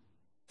them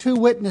 2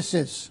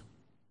 witnesses.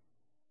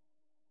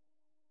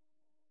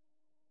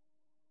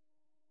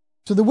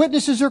 So the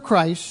witnesses are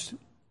Christ,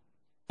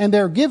 and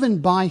they're given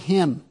by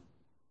Him.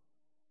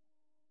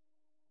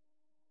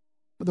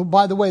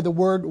 By the way, the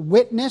word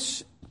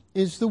witness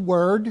is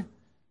the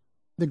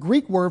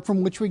Greek word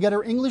from which we get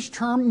our English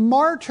term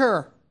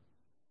martyr.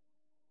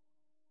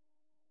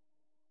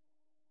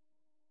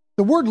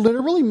 The word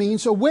literally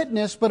means a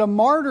witness, but a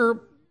martyr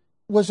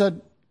was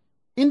an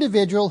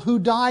individual who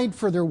died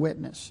for their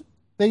witness.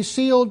 They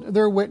sealed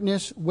their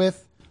witness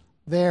with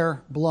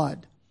their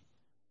blood.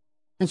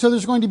 And so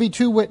there's going to be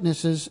 2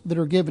 witnesses that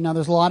are given. Now,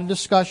 there's a lot of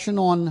discussion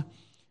on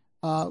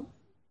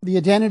the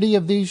identity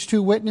of these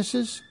 2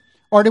 witnesses.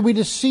 Or do we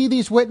just see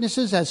these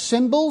witnesses as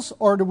symbols,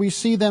 or do we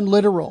see them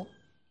literal?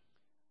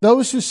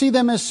 Those who see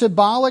them as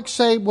symbolic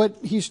say what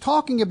he's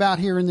talking about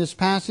here in this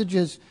passage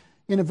is,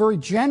 in a very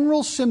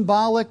general,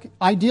 symbolic,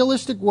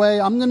 idealistic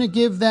way, I'm going to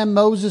give them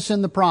Moses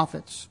and the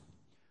prophets.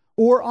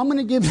 Or I'm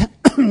going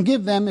to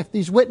give them, if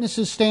these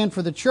witnesses stand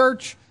for the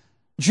church,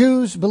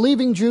 Jews,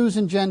 believing Jews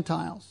and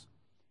Gentiles.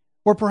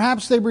 Or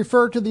perhaps they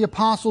refer to the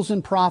apostles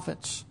and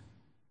prophets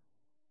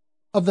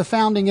of the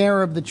founding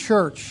era of the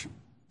church.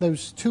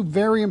 Those 2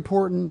 very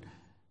important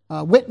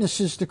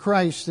witnesses to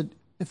Christ that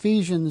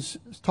Ephesians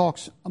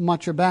talks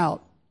much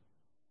about.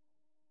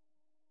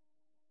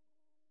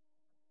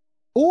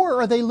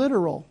 Or are they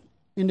literal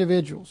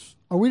individuals?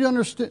 Are we to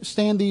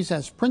understand these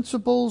as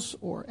principles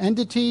or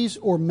entities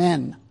or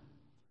men?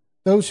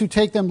 Those who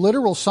take them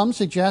literal, some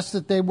suggest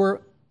that they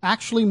were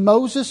actually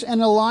Moses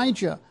and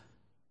Elijah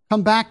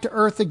come back to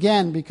earth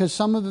again, because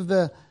some of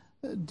the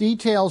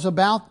details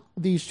about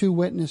these 2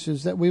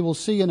 witnesses that we will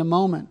see in a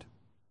moment.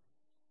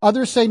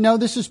 Others say, no,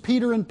 this is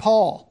Peter and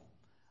Paul.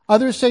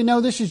 Others say, no,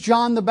 this is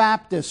John the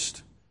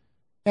Baptist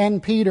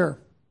and Peter.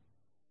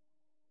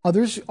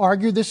 Others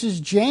argue this is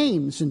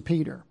James and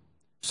Peter.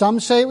 Some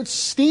say it was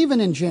Stephen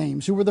and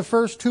James, who were the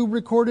first 2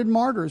 recorded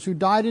martyrs who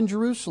died in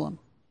Jerusalem,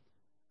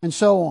 and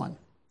so on.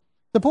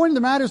 The point of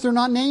the matter is they're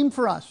not named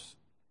for us.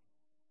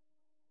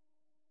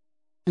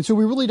 And so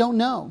we really don't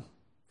know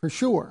for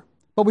sure.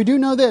 But we do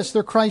know this,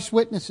 they're Christ's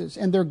witnesses,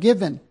 and they're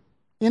given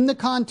in the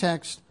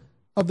context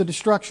of the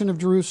destruction of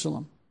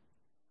Jerusalem,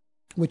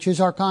 which is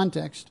our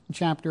context in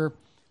chapter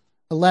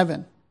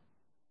 11.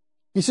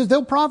 He says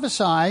they'll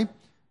prophesy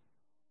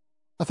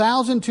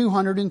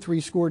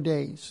 1,260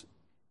 days,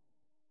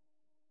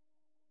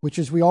 which,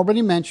 as we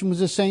already mentioned, was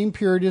the same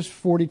period as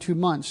 42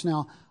 months.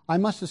 Now, I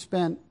must have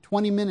spent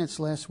 20 minutes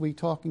last week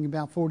talking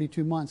about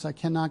 42 months. I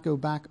cannot go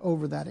back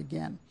over that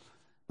again.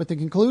 But the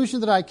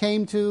conclusion that I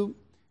came to,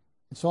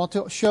 it's all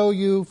to show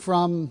you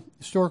from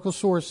historical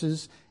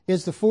sources,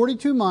 is the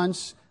 42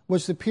 months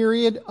was the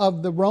period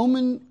of the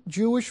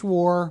Roman-Jewish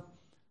war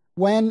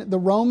when the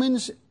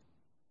Romans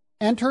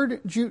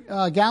entered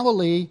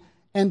Galilee,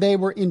 and they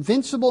were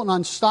invincible and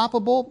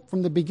unstoppable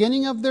from the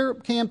beginning of their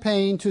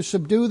campaign to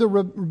subdue the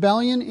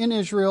rebellion in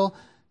Israel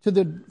to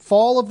the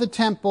fall of the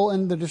temple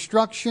and the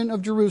destruction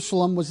of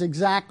Jerusalem was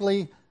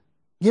exactly,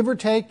 give or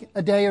take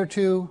a day or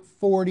two,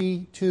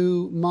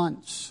 42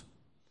 months.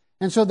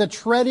 And so the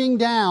treading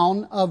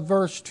down of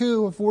verse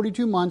 2 of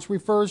 42 months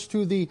refers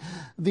to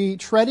the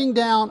treading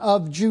down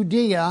of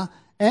Judea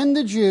and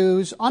the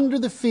Jews under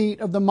the feet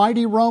of the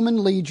mighty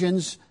Roman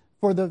legions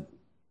for the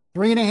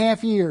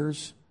 3.5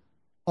 years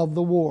of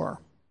the war,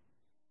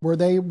 where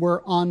they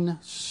were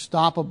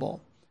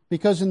unstoppable.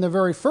 Because in the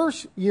very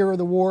first year of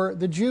the war,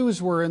 the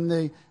Jews were in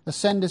the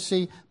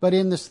ascendancy, but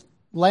in the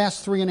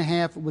last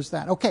 3.5, it was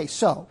that. Okay,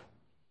 so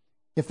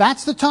if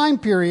that's the time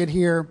period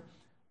here,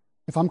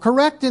 if I'm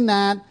correct in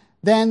that,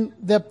 then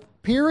the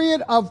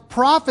period of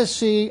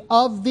prophecy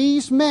of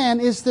these men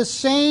is the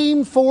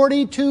same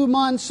 42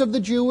 months of the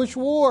Jewish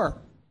war.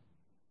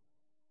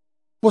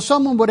 Well,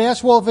 someone would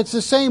ask, well, if it's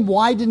the same,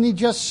 why didn't he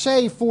just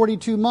say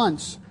 42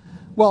 months?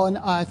 Well, and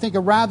I think a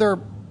rather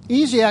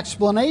easy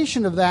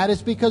explanation of that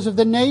is because of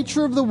the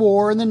nature of the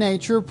war and the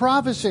nature of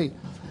prophecy.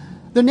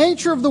 The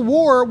nature of the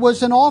war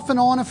was an off and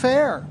on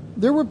affair.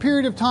 There were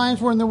periods of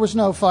times when there was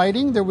no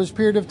fighting. There was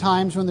period of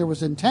times when there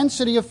was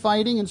intensity of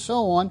fighting and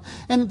so on.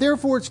 And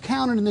therefore it's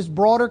counted in this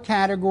broader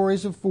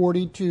categories of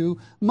 42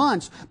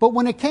 months. But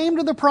when it came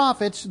to the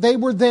prophets, they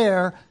were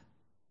there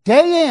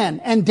day in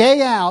and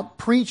day out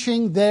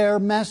preaching their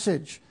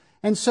message.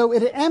 And so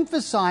it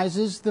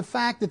emphasizes the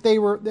fact that they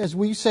were, as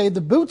we say,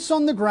 the boots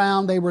on the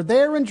ground. They were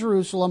there in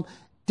Jerusalem,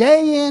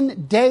 day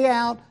in, day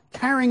out,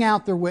 carrying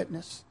out their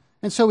witness.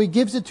 And so he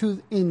gives it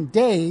to in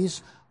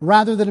days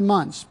rather than in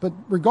months. But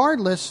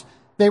regardless,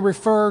 they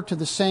refer to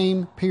the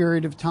same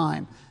period of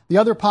time. The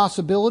other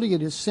possibility,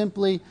 it is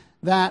simply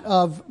that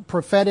of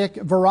prophetic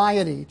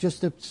variety,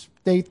 just to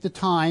state the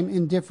time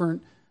in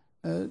different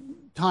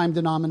time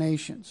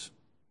denominations.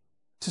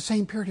 It's the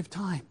same period of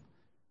time.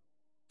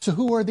 So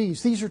who are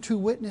these? These are two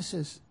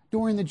witnesses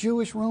during the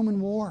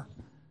Jewish-Roman war,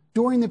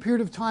 during the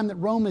period of time that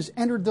Rome has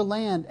entered the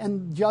land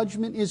and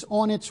judgment is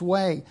on its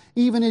way,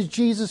 even as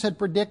Jesus had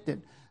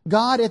predicted.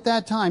 God at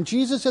that time,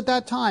 Jesus at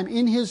that time,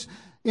 in His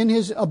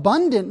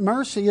abundant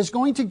mercy, is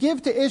going to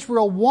give to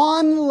Israel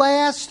one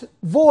last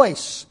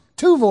voice,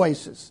 two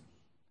voices.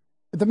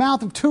 At the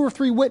mouth of 2 or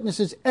 3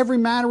 witnesses, every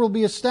matter will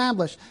be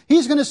established.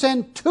 He's going to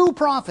send 2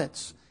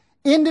 prophets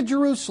into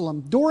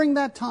Jerusalem during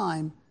that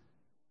time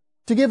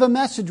to give a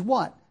message.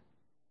 What?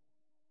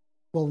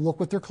 Well, look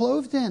what they're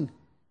clothed in.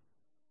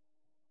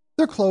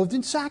 They're clothed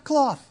in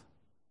sackcloth.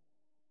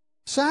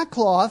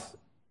 Sackcloth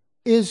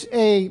is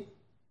a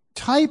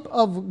type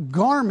of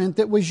garment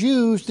that was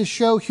used to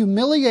show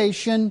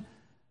humiliation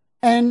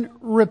and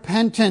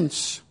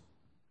repentance.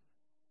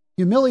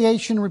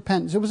 Humiliation and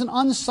repentance. It was an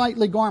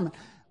unsightly garment.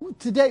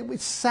 Today,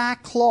 with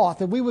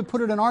sackcloth, if we would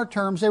put it in our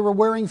terms, they were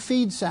wearing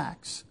feed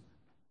sacks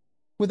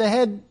with the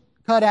head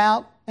cut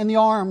out and the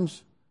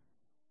arms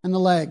and the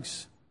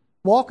legs.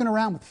 Walking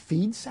around with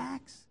feed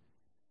sacks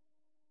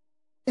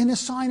in a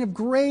sign of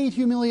great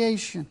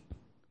humiliation.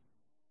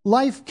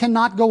 Life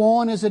cannot go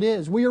on as it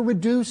is. We are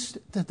reduced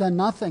to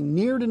nothing,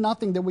 near to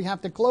nothing, that we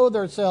have to clothe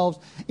ourselves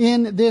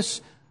in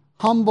this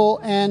humble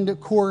and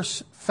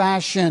coarse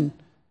fashion.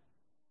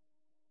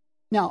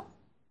 Now,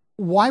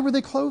 why were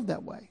they clothed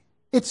that way?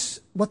 It's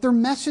what their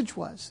message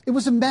was. It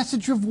was a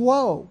message of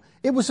woe.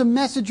 It was a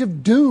message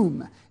of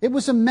doom. It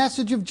was a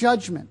message of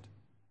judgment.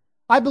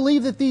 I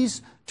believe that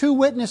these 2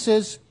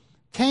 witnesses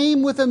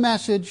came with a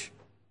message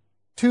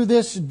to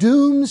this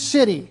doomed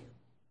city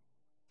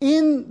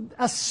in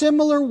a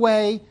similar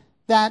way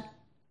that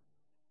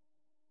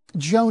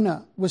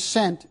Jonah was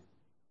sent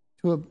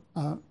to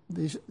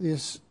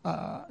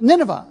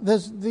Nineveh,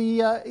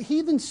 the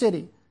heathen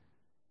city.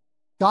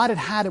 God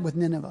had it with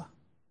Nineveh.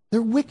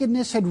 Their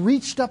wickedness had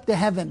reached up to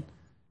heaven.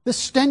 The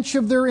stench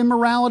of their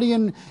immorality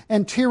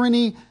and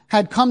tyranny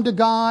had come to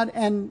God,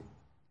 and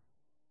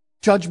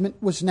judgment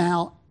was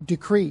now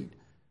decreed.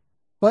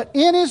 But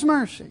in His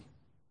mercy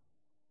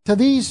to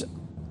these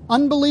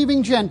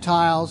unbelieving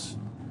Gentiles,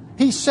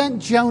 He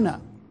sent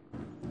Jonah.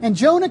 And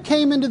Jonah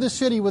came into the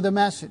city with a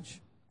message.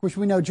 Of course,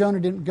 we know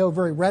Jonah didn't go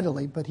very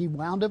readily, but he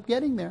wound up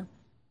getting there.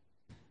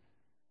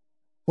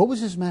 What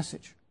was his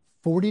message?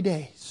 40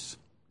 days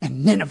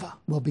and Nineveh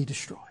will be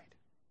destroyed.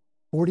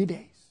 40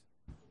 days.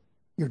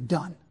 You're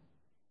done.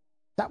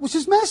 That was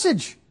his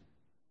message.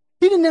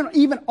 He didn't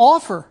even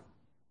offer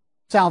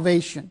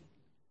salvation.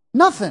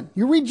 Nothing.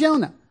 You read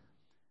Jonah.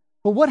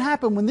 But what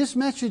happened when this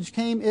message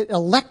came? It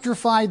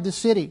electrified the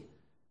city.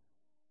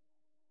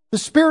 The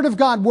Spirit of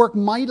God worked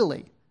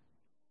mightily.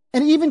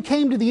 And it even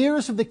came to the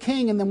ears of the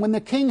king. And then when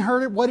the king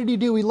heard it, what did he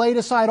do? He laid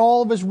aside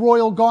all of his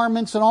royal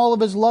garments and all of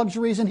his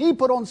luxuries, and he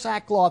put on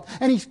sackcloth.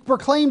 And he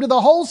proclaimed to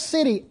the whole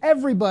city,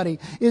 everybody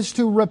is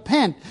to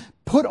repent.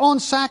 Put on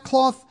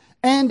sackcloth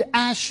and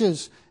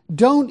ashes.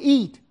 Don't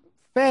eat.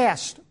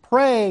 Fast.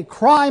 Pray.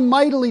 Cry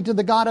mightily to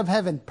the God of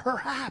heaven.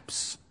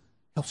 Perhaps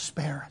He'll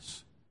spare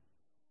us.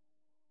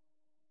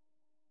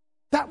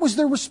 That was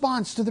their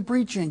response to the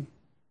preaching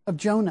of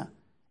Jonah.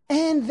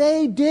 And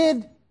they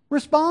did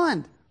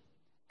respond.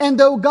 And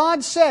though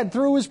God said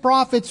through His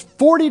prophets,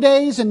 40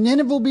 days and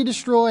Nineveh will be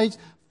destroyed,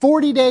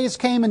 40 days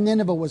came and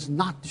Nineveh was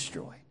not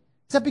destroyed.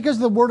 Is that because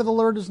the word of the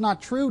Lord is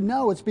not true?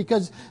 No, it's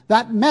because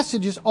that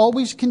message is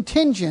always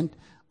contingent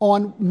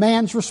on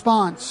man's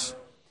response.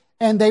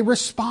 And they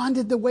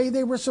responded the way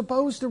they were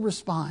supposed to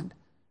respond,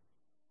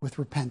 with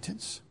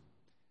repentance.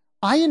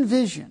 I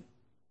envision,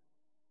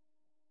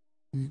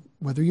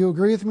 whether you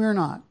agree with me or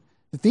not,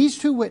 that these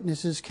 2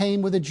 witnesses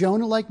came with a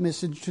Jonah-like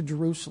message to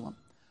Jerusalem.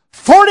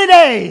 40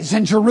 days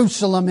in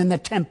Jerusalem in the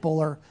temple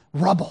are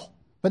rubble,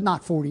 but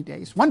not 40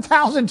 days.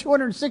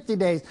 1,260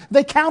 days.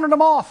 They counted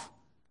them off.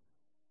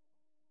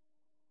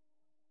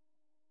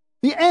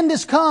 The end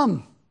has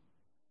come.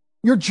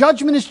 Your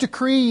judgment is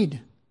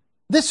decreed.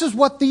 This is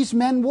what these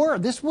men were.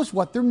 This was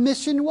what their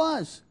mission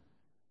was.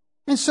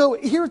 And so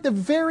here at the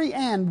very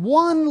end,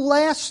 one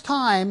last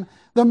time,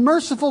 the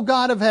merciful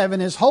God of heaven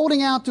is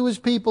holding out to His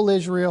people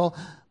Israel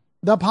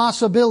the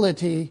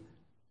possibility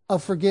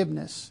of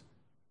forgiveness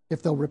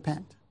if they'll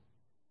repent.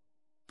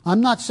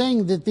 I'm not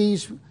saying that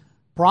these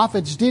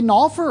prophets didn't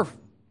offer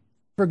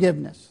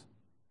forgiveness.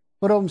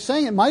 But I'm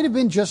saying it might have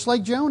been just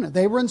like Jonah.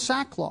 They were in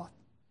sackcloth.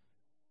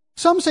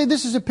 Some say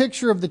this is a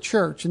picture of the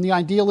church in the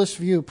idealist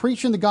view,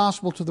 preaching the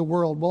gospel to the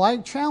world. Well, I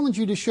challenge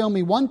you to show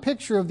me one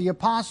picture of the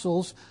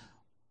apostles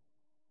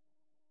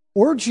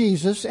or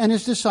Jesus and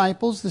His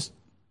disciples,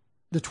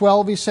 the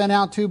 12 He sent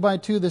out 2 by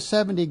 2, the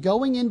 70,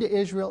 going into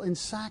Israel in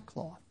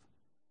sackcloth.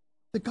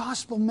 The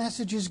gospel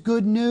message is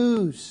good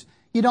news.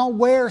 You don't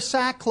wear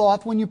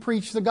sackcloth when you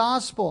preach the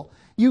gospel.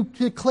 You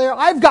declare,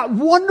 I've got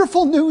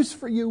wonderful news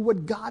for you,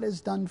 what God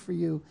has done for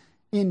you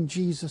in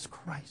Jesus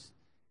Christ.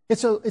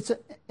 It's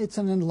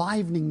an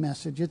enlivening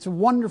message. It's a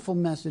wonderful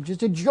message.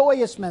 It's a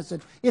joyous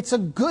message. It's a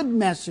good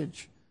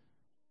message.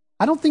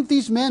 I don't think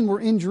these men were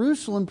in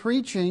Jerusalem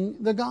preaching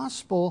the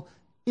gospel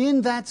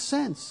in that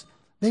sense.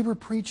 They were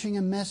preaching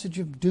a message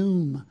of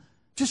doom.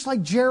 Just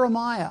like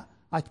Jeremiah.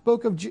 I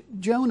spoke of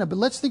Jonah, but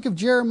let's think of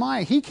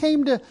Jeremiah. He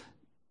came to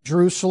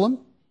Jerusalem.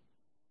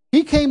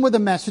 He came with a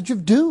message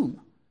of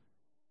doom.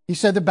 He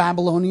said the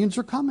Babylonians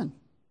are coming.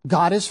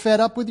 God is fed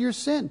up with your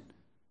sin.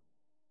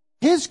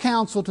 His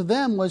counsel to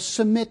them was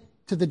submit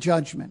to the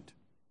judgment.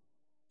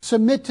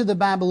 Submit to the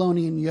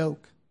Babylonian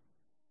yoke.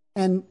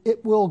 And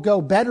it will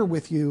go better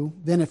with you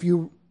than if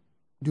you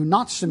do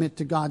not submit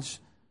to God's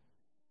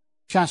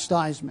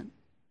chastisement.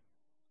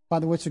 By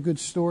the way, it's a good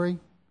story.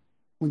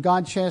 When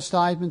God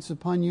chastisements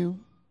upon you,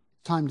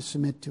 it's time to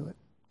submit to it.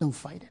 Don't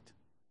fight it.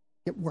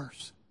 Get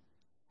worse.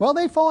 Well,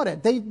 they fought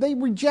it. They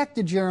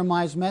rejected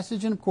Jeremiah's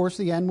message, and of course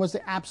the end was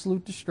the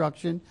absolute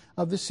destruction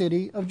of the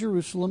city of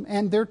Jerusalem,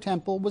 and their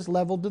temple was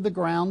leveled to the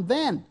ground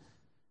then.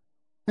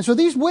 And so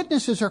these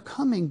witnesses are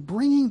coming,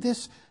 bringing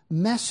this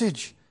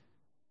message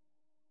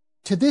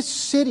to this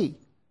city.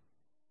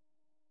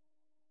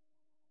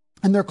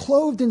 And they're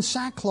clothed in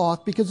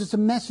sackcloth because it's a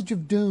message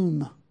of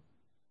doom.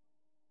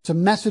 It's a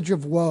message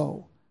of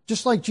woe.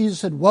 Just like Jesus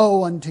said,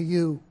 "Woe unto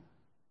you,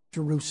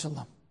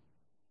 Jerusalem."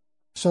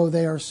 So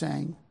they are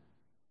saying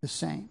the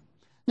same.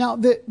 Now,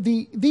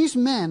 these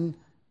men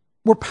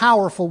were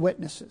powerful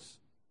witnesses.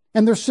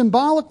 And they're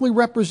symbolically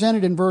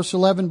represented in verse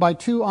 11 by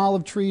 2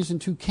 olive trees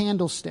and 2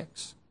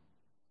 candlesticks.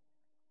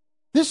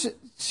 This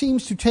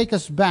seems to take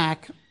us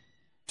back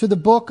to the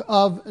book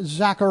of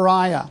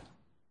Zechariah.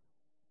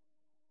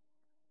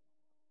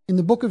 In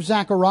the book of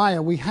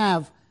Zechariah, we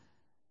have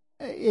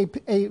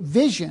a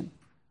vision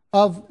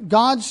of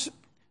God's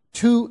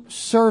 2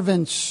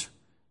 servants,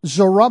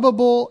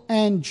 Zerubbabel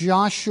and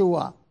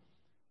Joshua.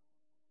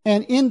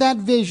 And in that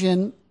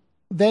vision,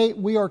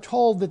 we are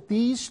told that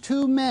these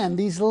 2 men,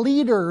 these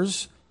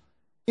leaders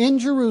in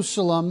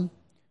Jerusalem,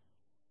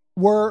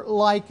 were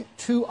like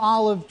 2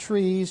 olive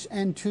trees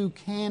and 2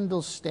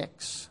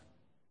 candlesticks.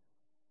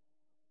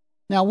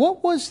 Now,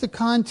 what was the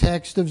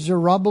context of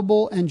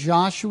Zerubbabel and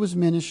Joshua's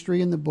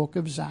ministry in the book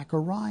of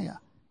Zechariah?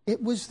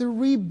 It was the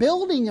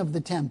rebuilding of the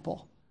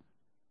temple.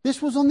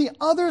 This was on the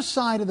other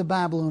side of the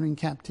Babylonian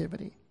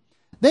captivity.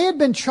 They had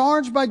been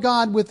charged by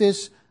God with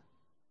this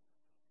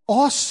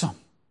awesome,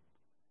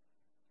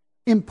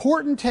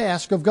 important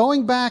task of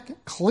going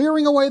back,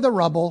 clearing away the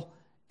rubble,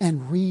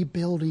 and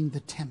rebuilding the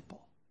temple.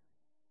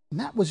 And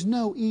that was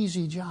no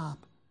easy job.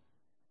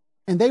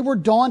 And they were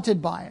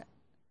daunted by it.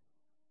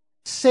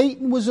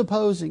 Satan was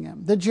opposing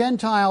him. The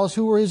Gentiles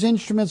who were his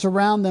instruments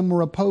around them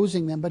were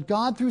opposing them. But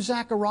God, through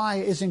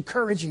Zechariah, is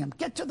encouraging them.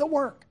 Get to the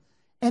work.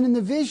 And in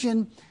the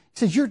vision, he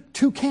says, "You're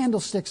 2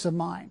 candlesticks of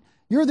mine.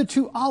 You're the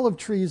 2 olive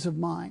trees of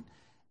mine."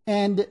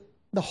 And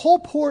the whole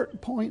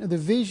point of the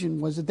vision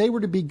was that they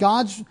were to be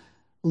God's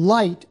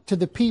light to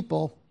the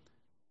people.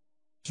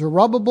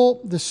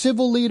 Zerubbabel, the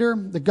civil leader,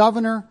 the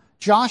governor,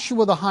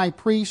 Joshua, the high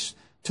priest,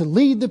 to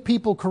lead the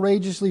people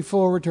courageously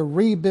forward to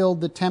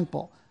rebuild the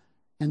temple.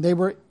 And they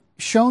were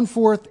shown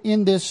forth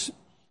in this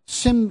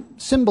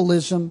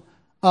symbolism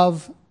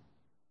of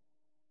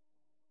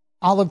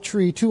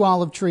 2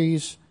 olive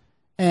trees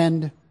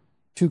and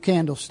 2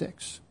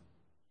 candlesticks.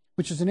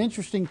 Which is an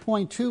interesting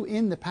point, too,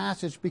 in the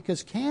passage,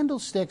 because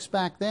candlesticks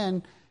back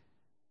then,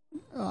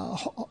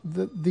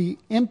 the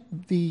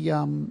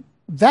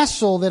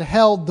vessel that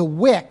held the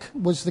wick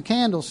was the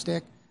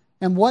candlestick.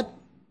 And what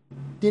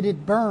did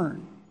it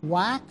burn?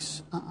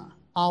 Wax?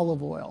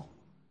 Olive oil.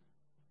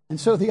 And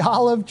so the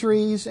olive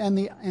trees and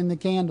the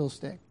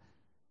candlestick.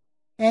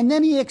 And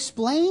then he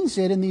explains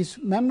it in these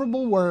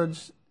memorable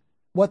words,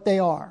 what they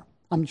are.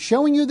 I'm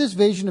showing you this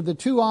vision of the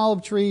 2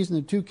 olive trees and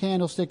the 2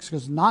 candlesticks,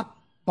 because not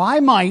by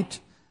might,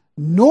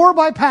 nor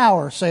by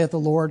power, saith the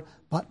Lord,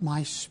 but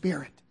my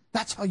Spirit.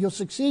 That's how you'll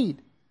succeed.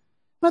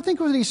 And I think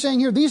what he's saying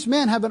here, these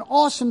men have an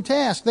awesome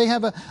task. They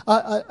have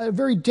a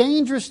very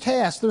dangerous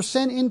task. They're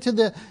sent into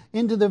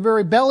the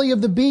very belly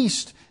of the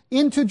beast,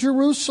 into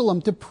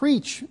Jerusalem, to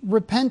preach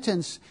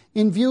repentance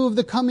in view of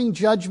the coming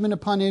judgment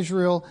upon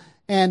Israel.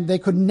 And they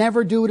could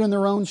never do it in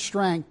their own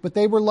strength. But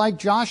they were like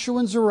Joshua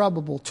and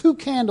Zerubbabel, 2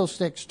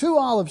 candlesticks, 2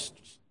 olive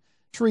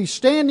trees,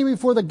 standing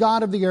before the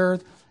God of the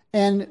earth.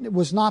 And it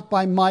was not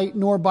by might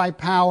nor by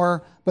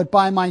power, but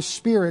by my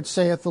Spirit,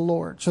 saith the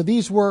Lord. So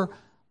these were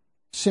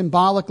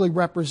symbolically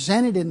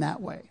represented in that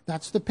way.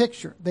 That's the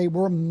picture. They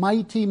were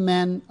mighty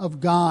men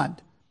of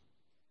God.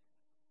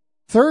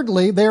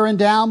 Thirdly, they're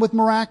endowed with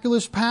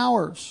miraculous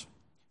powers.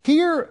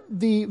 Here,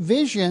 the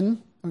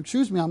vision, I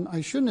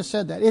shouldn't have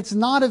said that. It's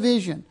not a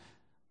vision.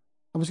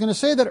 I was going to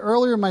say that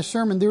earlier in my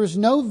sermon. There is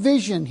no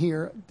vision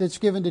here that's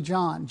given to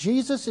John.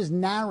 Jesus is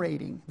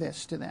narrating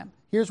this to them.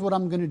 Here's what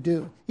I'm going to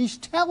do. He's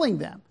telling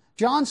them.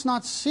 John's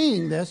not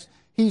seeing this.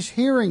 He's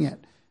hearing it.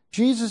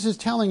 Jesus is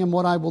telling him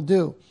what I will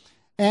do.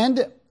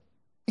 And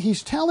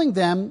he's telling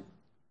them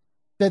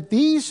that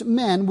these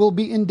men will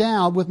be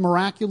endowed with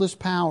miraculous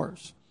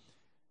powers.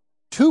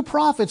 2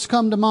 prophets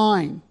come to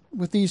mind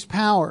with these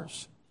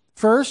powers.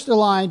 First,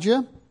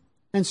 Elijah,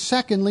 and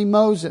secondly,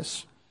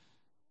 Moses.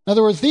 In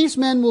other words, these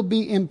men will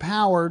be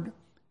empowered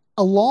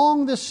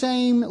along the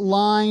same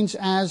lines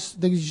as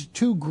these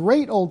 2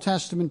 great Old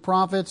Testament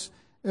prophets,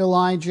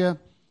 Elijah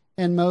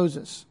and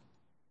Moses.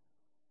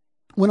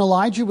 When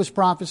Elijah was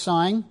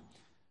prophesying,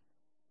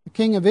 the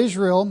king of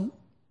Israel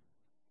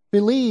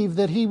believed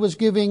that he was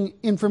giving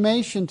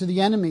information to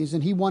the enemies,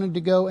 and he wanted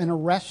to go and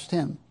arrest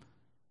him.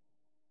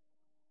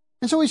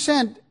 And so he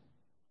sent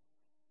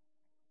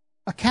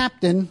a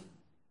captain.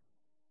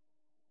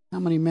 How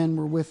many men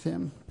were with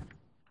him?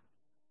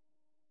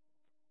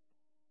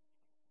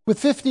 With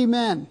 50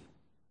 men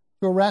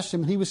to arrest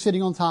him. And he was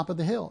sitting on top of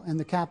the hill. And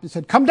the captain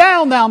said, "Come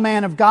down, thou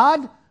man of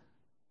God.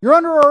 You're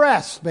under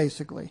arrest,"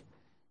 basically.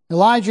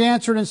 Elijah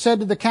answered and said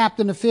to the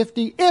captain of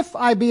 50, "If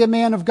I be a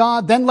man of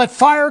God, then let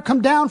fire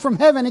come down from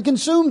heaven and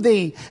consume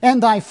thee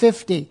and thy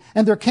 50.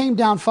 And there came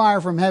down fire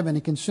from heaven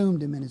and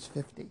consumed him and his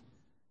 50.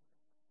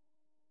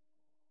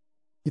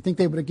 You think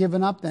they would have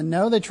given up then?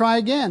 No, they try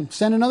again.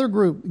 Send another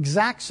group.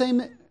 Exact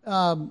same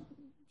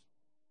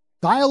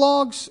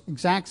dialogues,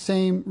 exact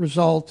same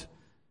result.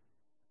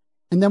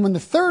 And then when the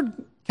third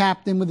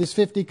captain with his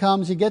 50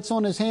 comes, he gets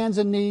on his hands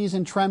and knees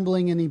and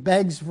trembling, and he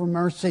begs for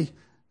mercy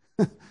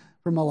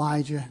from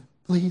Elijah.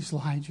 "Please,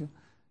 Elijah,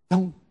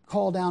 don't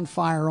call down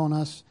fire on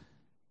us.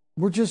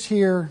 We're just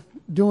here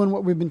doing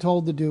what we've been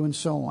told to do," and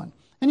so on.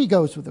 And he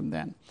goes with him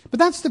then. But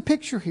that's the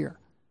picture here.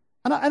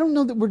 And I don't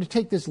know that we're to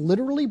take this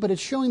literally, but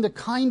it's showing the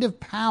kind of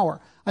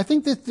power. I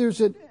think that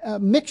there's a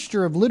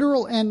mixture of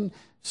literal and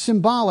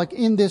symbolic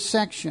in this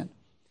section.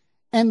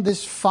 And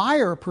this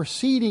fire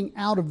proceeding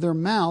out of their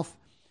mouth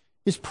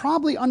is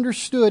probably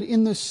understood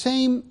in the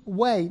same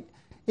way.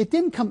 It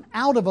didn't come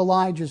out of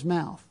Elijah's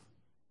mouth.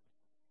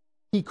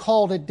 He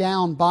called it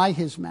down by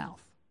his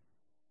mouth.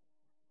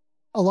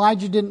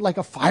 Elijah didn't, like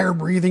a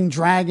fire-breathing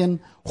dragon,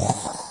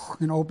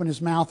 and open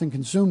his mouth and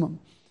consume him.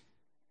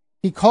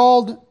 He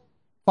called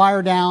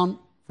fire down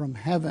from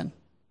heaven.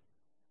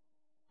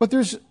 But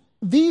there's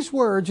these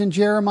words in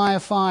Jeremiah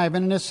 5,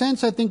 and in a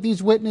sense I think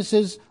these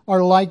witnesses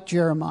are like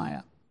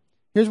Jeremiah.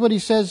 Here's what he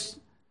says: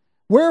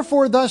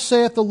 "Wherefore thus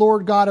saith the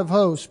Lord God of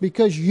hosts,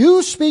 because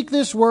you speak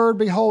this word,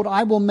 behold,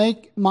 I will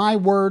make my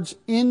words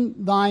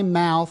in thy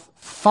mouth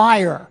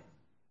fire.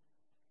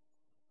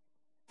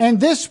 And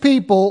this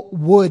people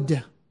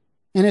wood,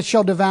 and it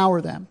shall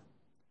devour them."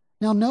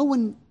 Now, no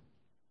one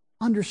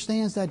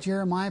understands that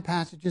Jeremiah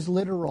passage is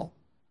literal.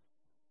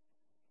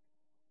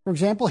 For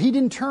example, he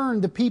didn't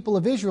turn the people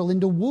of Israel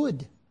into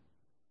wood.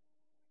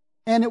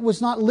 And it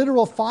was not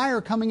literal fire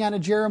coming out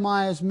of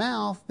Jeremiah's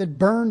mouth that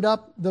burned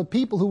up the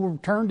people who were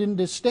turned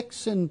into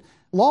sticks and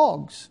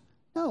logs.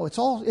 No,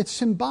 it's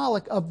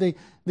symbolic of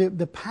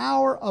the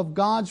power of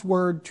God's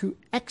word to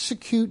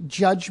execute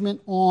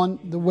judgment on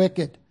the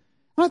wicked.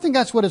 And I think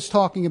that's what it's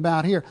talking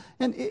about here.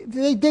 And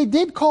they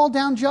did call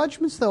down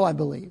judgments, though, I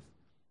believe,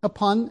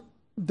 upon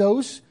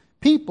those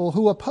people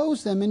who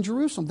opposed them in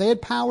Jerusalem. They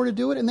had power to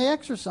do it, and they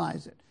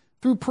exercised it.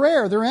 Through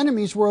prayer, their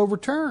enemies were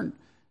overturned.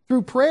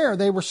 Through prayer,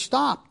 they were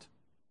stopped.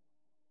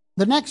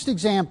 The next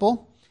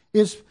example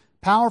is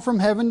power from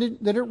heaven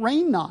that it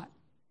rained not.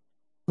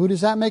 Who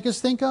does that make us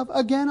think of?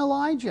 Again,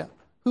 Elijah,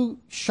 who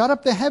shut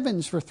up the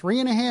heavens for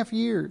 3.5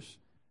 years,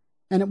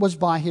 and it was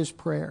by his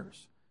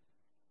prayers.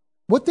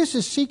 What this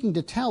is seeking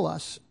to tell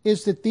us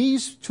is that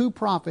these two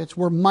prophets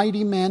were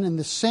mighty men in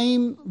the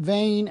same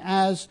vein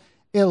as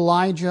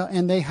Elijah,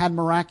 and they had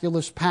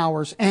miraculous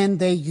powers, and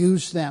they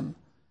used them.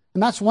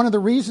 And that's one of the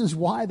reasons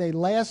why they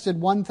lasted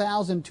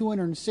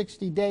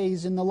 1,260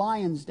 days in the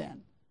lion's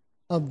den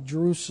of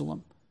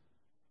Jerusalem.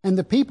 And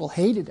the people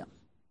hated them,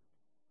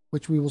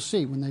 which we will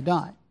see when they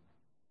die.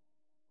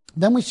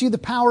 Then we see the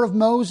power of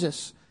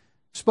Moses,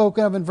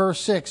 spoken of in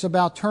verse 6,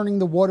 about turning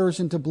the waters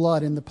into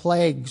blood and the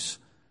plagues.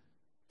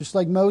 Just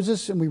like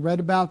Moses, and we read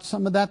about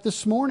some of that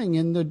this morning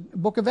in the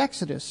book of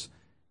Exodus.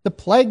 The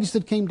plagues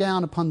that came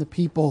down upon the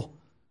people,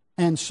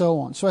 and so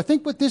on. So I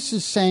think what this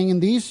is saying in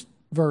these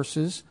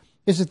verses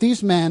is that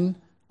these men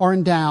are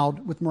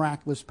endowed with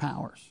miraculous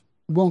powers.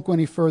 We won't go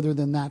any further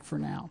than that for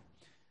now.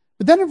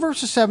 But then in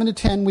verses 7 to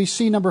 10, we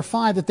see number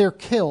 5, that they're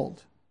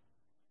killed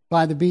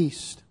by the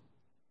beast.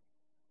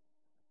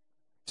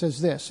 It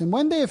says this: "And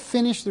when they have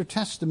finished their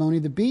testimony,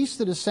 the beast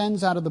that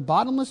ascends out of the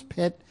bottomless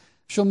pit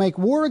shall make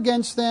war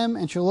against them,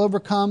 and shall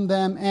overcome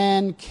them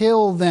and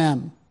kill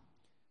them."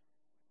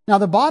 Now,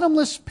 the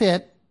bottomless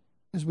pit,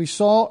 as we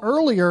saw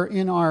earlier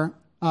in our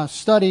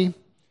study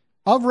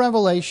of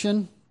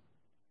Revelation,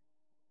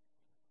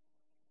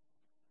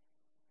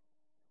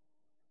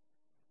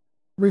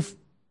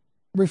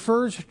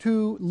 refers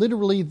to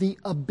literally the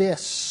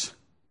abyss.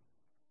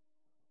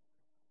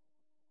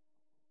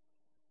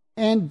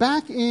 And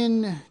back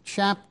in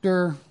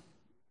chapter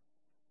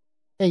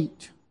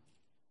 8,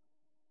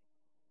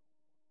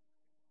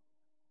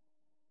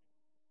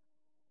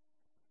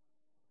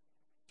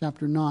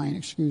 chapter 9,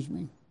 excuse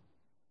me.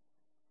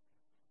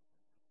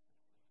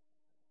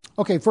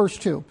 Okay, verse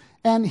 2.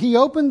 "And he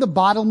opened the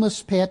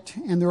bottomless pit,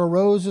 and there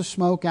arose a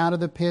smoke out of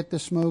the pit, the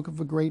smoke of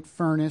a great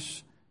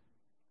furnace,"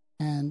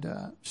 and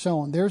so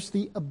on. There's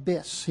the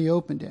abyss. He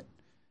opened it.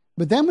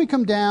 But then we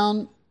come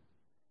down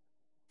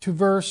to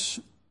verse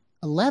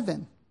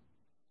 11,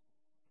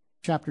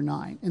 chapter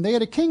 9. "And they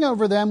had a king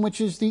over them,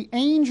 which is the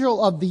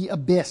angel of the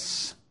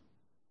abyss,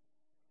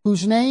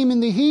 whose name in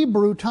the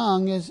Hebrew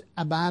tongue is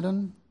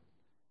Abaddon,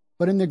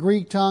 but in the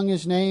Greek tongue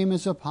his name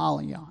is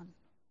Apollyon."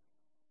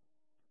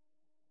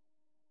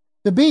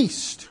 The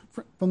beast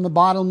from the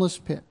bottomless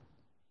pit.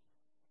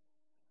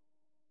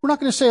 We're not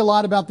going to say a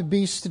lot about the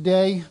beast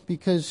today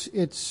because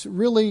it's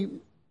really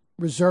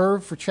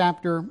reserved for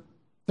chapter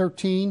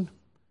 13,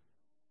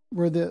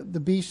 where the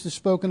beast is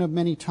spoken of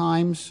many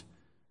times.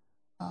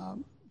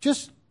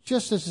 Just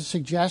as a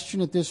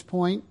suggestion at this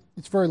point,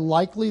 it's very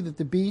likely that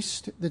the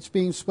beast that's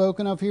being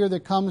spoken of here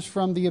that comes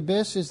from the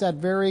abyss is that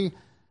very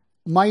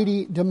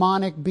mighty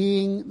demonic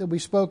being that we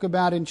spoke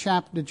about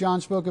that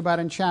John spoke about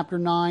in chapter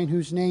 9,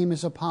 whose name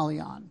is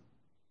Apollyon.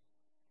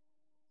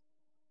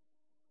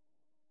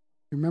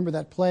 Remember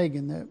that plague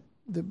and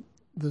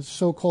the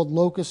so-called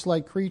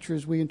locust-like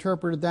creatures, we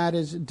interpreted that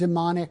as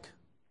demonic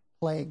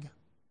plague.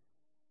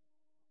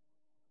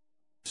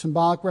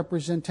 Symbolic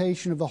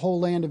representation of the whole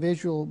land of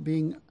Israel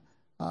being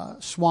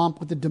swamped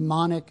with the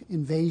demonic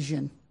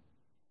invasion.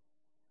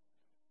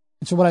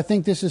 And so what I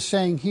think this is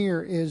saying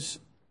here is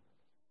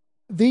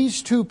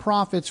these two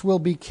prophets will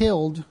be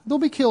killed. They'll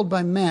be killed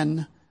by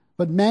men,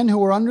 but men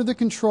who are under the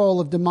control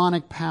of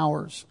demonic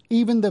powers,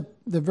 even the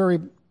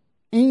very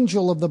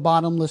angel of the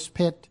bottomless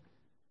pit.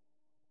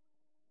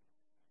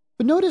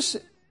 But notice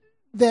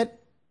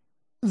that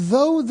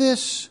though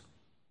this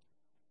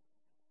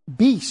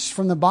beast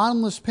from the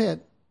bottomless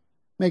pit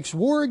makes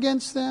war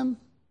against them,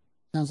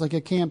 sounds like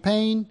a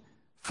campaign,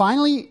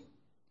 finally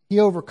he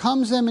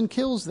overcomes them and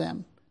kills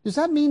them. Does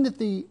that mean that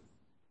the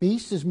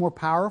beast is more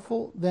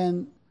powerful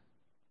than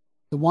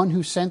the one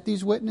who sent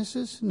these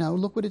witnesses? No,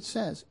 look what it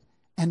says.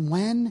 And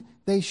when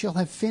they shall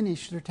have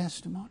finished their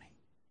testimony.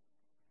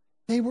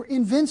 They were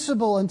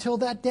invincible until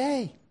that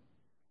day.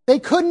 They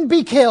couldn't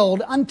be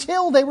killed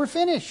until they were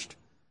finished.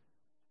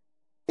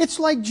 It's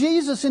like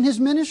Jesus in his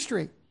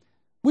ministry.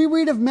 We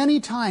read of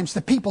many times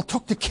the people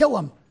took to kill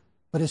him,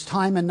 but his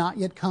time had not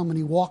yet come and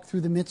he walked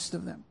through the midst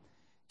of them.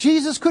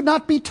 Jesus could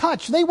not be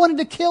touched. They wanted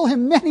to kill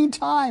him many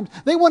times.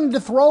 They wanted to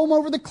throw him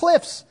over the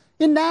cliffs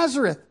in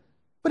Nazareth.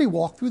 But he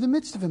walked through the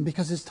midst of them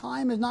because his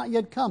time had not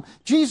yet come.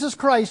 Jesus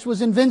Christ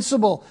was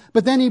invincible,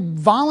 but then he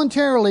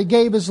voluntarily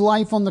gave his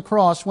life on the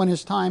cross when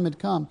his time had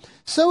come.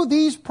 So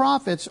these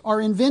prophets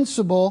are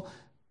invincible,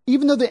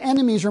 even though the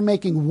enemies are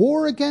making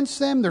war against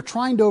them, they're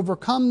trying to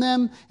overcome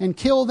them and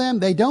kill them.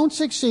 They don't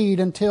succeed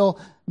until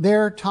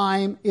their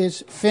time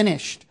is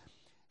finished.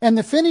 And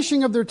the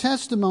finishing of their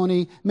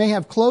testimony may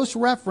have close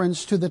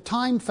reference to the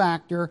time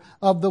factor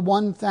of the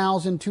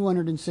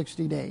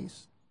 1,260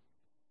 days.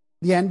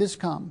 The end has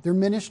come. Their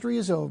ministry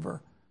is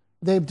over.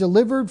 They've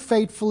delivered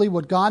faithfully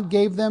what God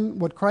gave them,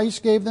 what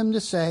Christ gave them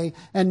to say,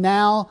 and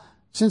now,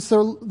 since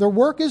their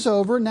work is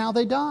over, now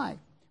they die.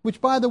 Which,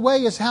 by the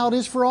way, is how it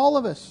is for all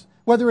of us.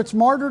 Whether it's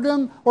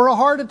martyrdom or a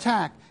heart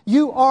attack,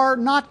 you are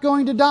not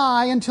going to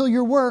die until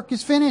your work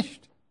is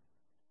finished.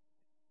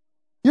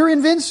 You're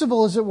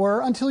invincible, as it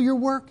were, until your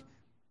work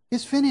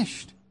is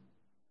finished.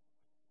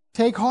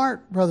 Take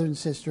heart, brother and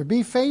sister.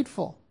 Be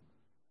faithful.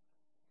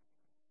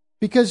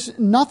 Because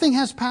nothing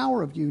has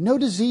power of you. No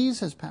disease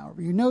has power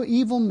over you. No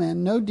evil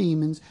men, no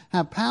demons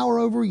have power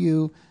over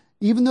you,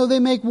 even though they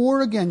make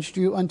war against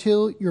you,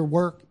 until your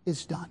work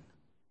is done.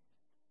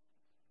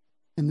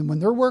 And then when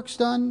their work's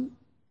done,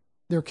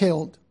 they're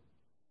killed.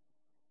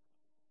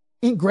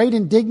 Great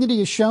indignity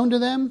is shown to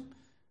them.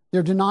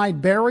 They're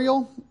denied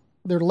burial.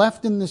 They're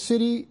left in the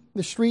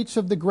streets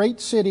of the great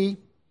city.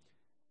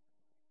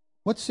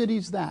 What city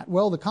is that?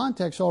 Well, the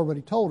context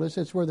already told us.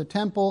 It's where the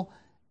temple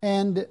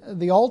and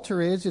the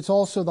altar is. It's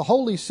also the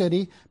holy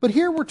city. But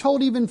here we're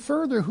told even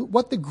further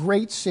what the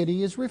great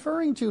city is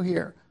referring to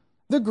here.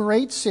 The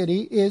great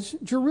city is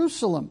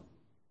Jerusalem.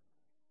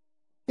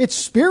 It's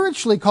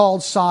spiritually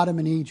called Sodom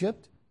and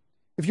Egypt.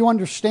 If you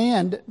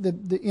understand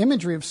the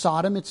imagery of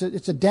Sodom, it's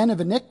a den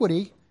of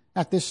iniquity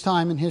at this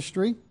time in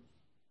history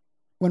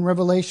when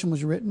Revelation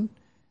was written.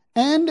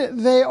 And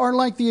they are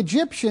like the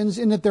Egyptians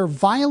in that they're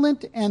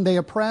violent and they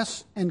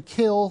oppress and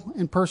kill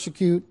and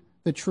persecute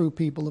the true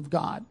people of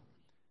God.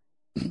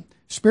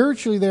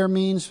 Spiritually there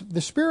means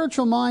the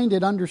spiritual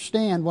minded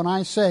understand when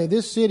I say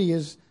this city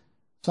is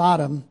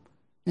Sodom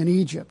and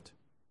Egypt.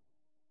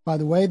 By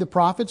the way, the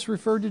prophets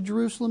referred to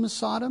Jerusalem as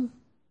Sodom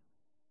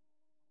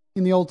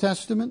in the Old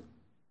Testament.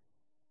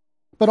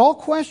 But all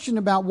question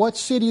about what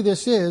city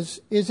this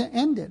is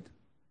ended.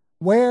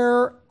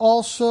 Where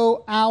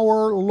also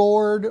our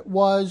Lord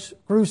was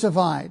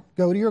crucified.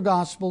 Go to your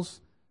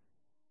Gospels.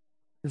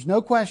 There's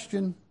no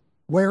question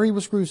where he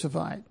was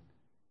crucified.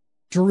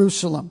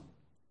 Jerusalem.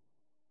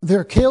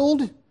 They're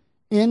killed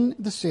in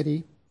the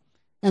city,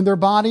 and their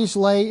bodies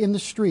lay in the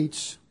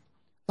streets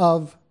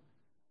of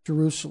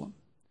Jerusalem.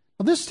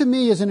 Now, this to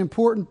me is an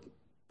important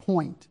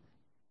point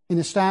in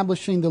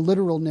establishing the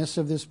literalness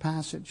of this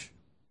passage.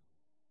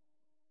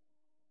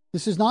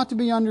 This is not to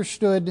be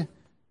understood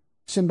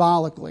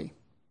symbolically.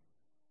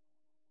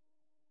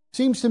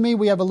 Seems to me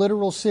we have a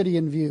literal city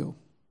in view.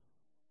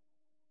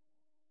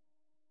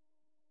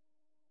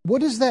 What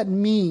does that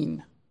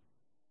mean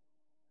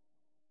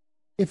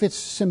if it's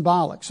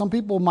symbolic? Some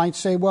people might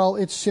say, well,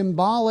 it's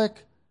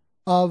symbolic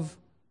of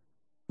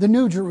the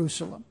New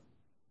Jerusalem.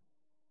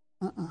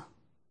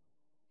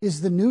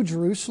 Is the New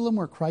Jerusalem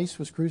where Christ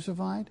was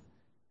crucified?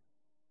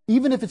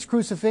 Even if it's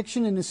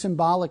crucifixion in a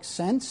symbolic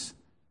sense,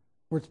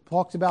 where it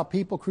talks about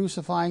people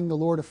crucifying the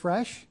Lord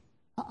afresh.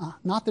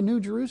 Not the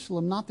New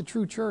Jerusalem, not the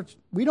true church.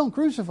 We don't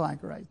crucify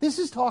Christ. This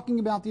is talking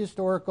about the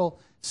historical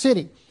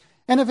city.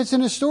 And if it's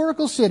an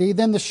historical city,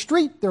 then the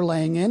street they're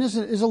laying in is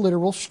a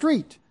literal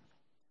street.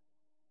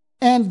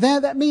 And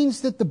that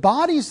means that the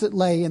bodies that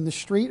lay in the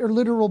street are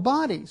literal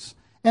bodies.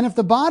 And if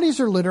the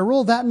bodies are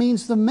literal, that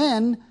means the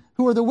men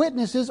who are the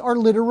witnesses are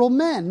literal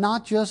men,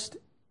 not just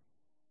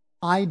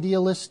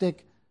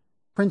idealistic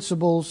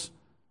principles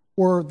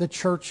or the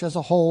church as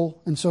a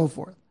whole and so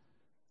forth.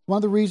 One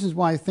of the reasons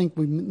why I think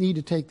we need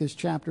to take this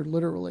chapter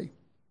literally.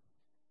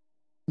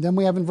 Then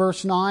we have in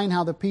verse 9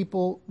 how the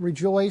people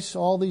rejoice,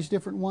 all these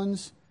different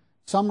ones.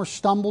 Some are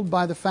stumbled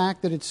by the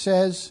fact that it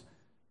says,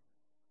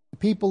 the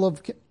people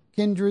of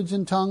kindreds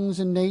and tongues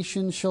and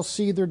nations shall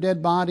see their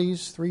dead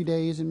bodies 3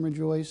 days and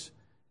rejoice,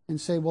 and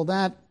say, well,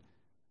 that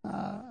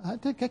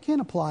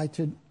can't apply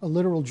to a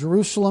literal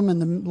Jerusalem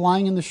and the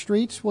lying in the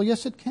streets. Well,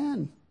 yes, it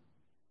can.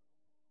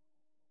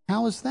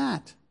 How is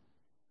that?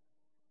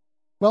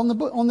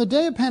 Well, on the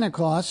day of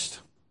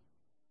Pentecost,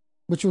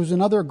 which was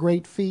another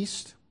great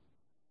feast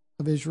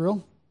of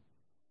Israel,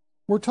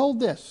 we're told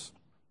this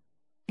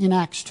in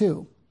Acts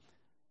 2.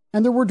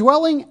 And there were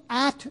dwelling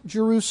at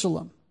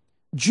Jerusalem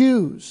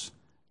Jews,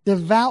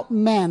 devout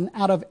men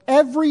out of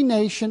every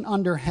nation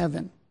under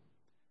heaven,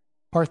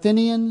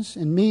 Parthians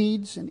and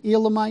Medes and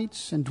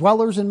Elamites and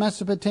dwellers in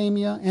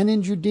Mesopotamia and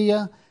in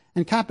Judea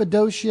and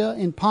Cappadocia,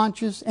 in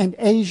Pontus and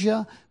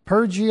Asia,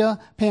 Phrygia,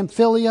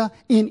 Pamphylia,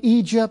 in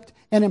Egypt,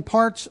 and in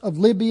parts of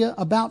Libya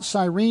about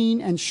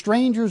Cyrene, and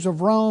strangers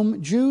of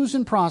Rome, Jews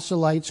and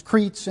proselytes,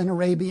 Cretes and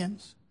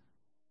Arabians.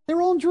 They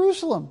were all in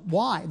Jerusalem.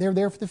 Why? They're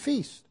there for the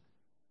feast.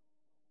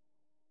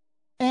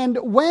 And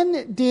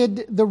when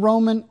did the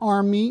Roman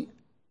army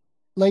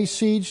lay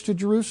siege to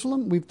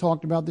Jerusalem? We've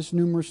talked about this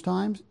numerous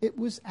times. It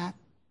was at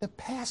the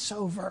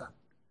Passover.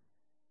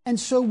 And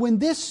so when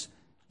these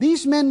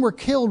men were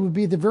killed would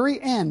be the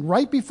very end,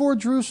 right before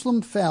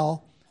Jerusalem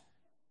fell,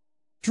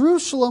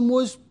 Jerusalem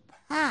was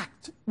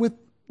packed with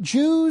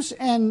Jews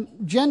and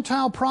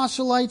Gentile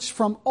proselytes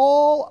from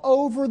all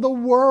over the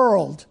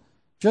world.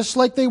 Just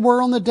like they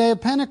were on the day of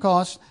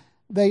Pentecost,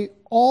 they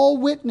all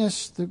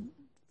witnessed the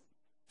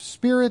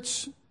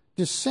Spirit's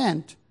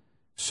descent.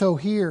 So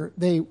here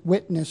they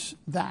witness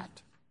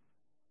that.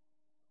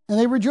 And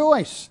they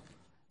rejoice.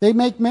 They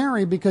make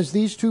merry because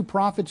these two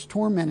prophets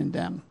tormented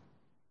them.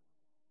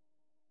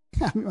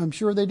 I'm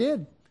sure they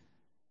did.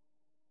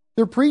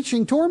 Their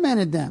preaching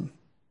tormented them.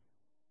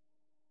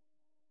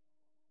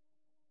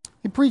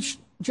 They preached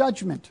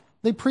judgment.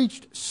 They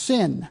preached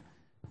sin.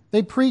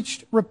 They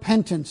preached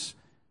repentance.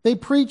 They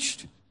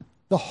preached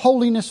the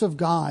holiness of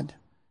God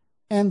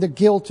and the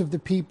guilt of the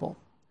people.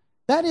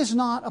 That is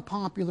not a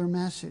popular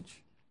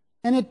message.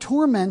 And it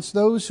torments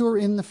those who are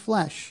in the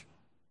flesh.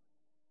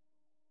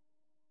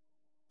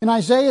 In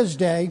Isaiah's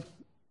day,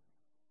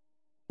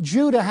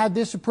 Judah had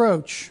this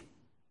approach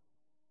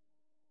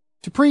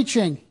to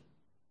preaching.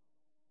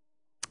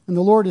 And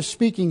the Lord is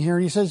speaking here,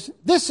 and he says,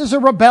 this is a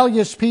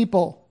rebellious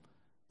people.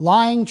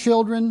 Lying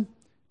children,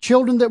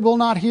 children that will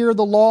not hear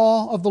the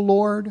law of the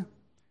Lord,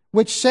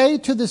 which say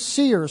to the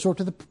seers or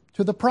to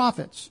the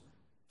prophets,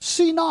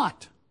 see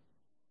not.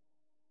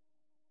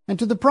 And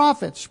to the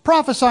prophets,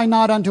 prophesy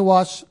not unto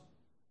us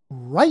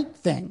right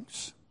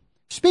things.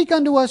 Speak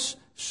unto us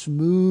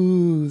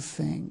smooth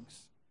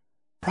things.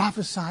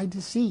 Prophesy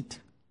deceit.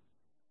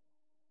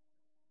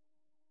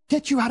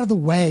 Get you out of the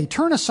way.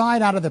 Turn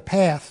aside out of the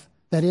path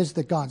that is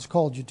that God's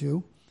called you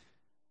to.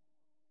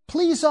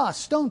 Please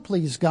us, don't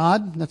please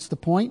God. That's the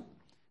point.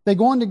 They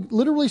go on to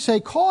literally say,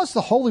 cause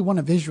the Holy One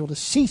of Israel to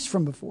cease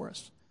from before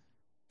us.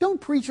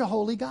 Don't preach a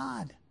holy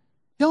God.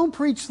 Don't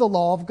preach the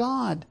law of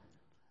God.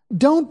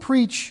 Don't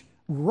preach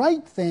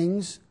right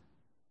things,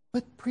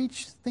 but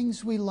preach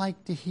things we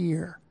like to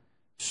hear.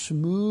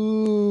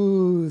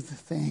 Smooth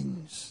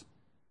things.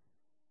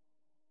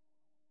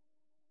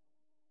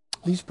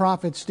 These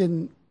prophets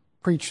didn't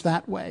preach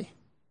that way.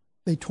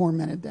 They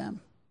tormented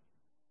them.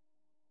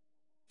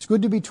 It's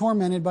good to be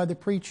tormented by the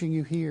preaching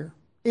you hear,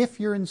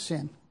 if you're in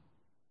sin.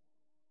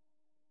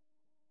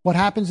 What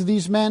happens to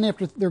these men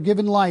after they're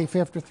given life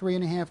after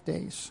 3.5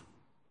 days?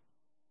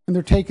 And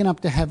they're taken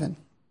up to heaven.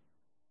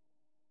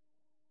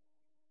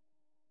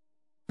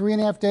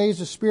 3.5 days,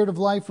 the Spirit of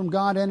life from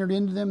God entered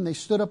into them. They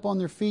stood up on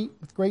their feet.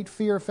 With great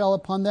fear fell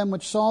upon them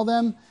which saw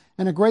them.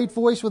 And a great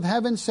voice with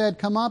heaven said,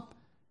 come up.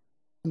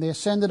 And they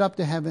ascended up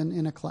to heaven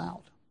in a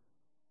cloud.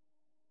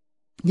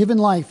 Given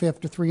life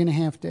after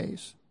 3.5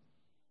 days.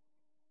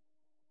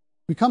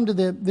 We come to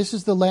this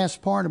is the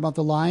last part about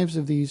the lives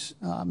of these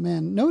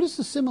men. Notice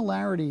the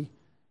similarity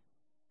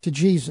to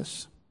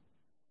Jesus.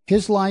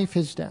 His life,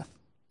 his death,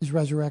 his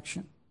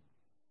resurrection.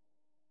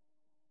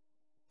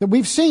 That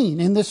we've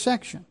seen in this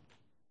section.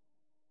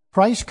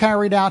 Christ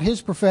carried out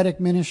his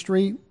prophetic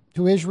ministry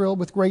to Israel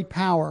with great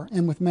power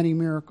and with many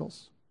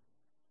miracles.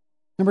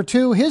 Number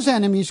 2, his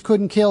enemies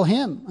couldn't kill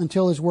him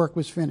until his work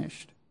was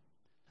finished.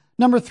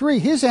 Number 3,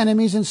 his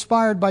enemies,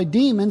 inspired by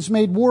demons,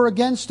 made war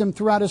against him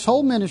throughout his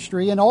whole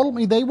ministry, and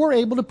ultimately they were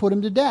able to put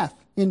him to death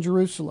in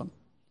Jerusalem.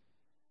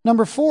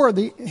 Number 4,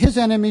 his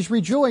enemies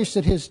rejoiced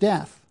at his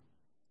death.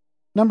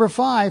 Number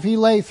 5, he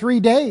lay 3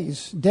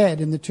 days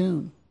dead in the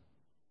tomb.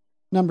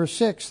 Number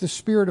 6, the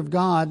Spirit of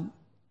God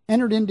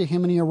entered into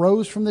him, and he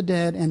arose from the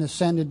dead and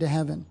ascended to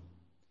heaven.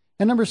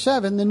 And number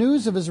 7, the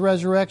news of his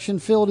resurrection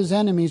filled his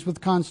enemies with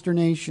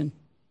consternation.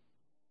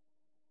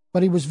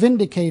 But he was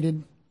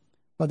vindicated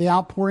by the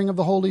outpouring of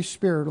the Holy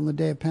Spirit on the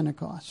day of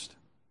Pentecost.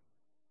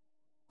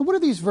 What do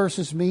these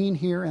verses mean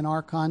here in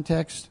our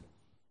context?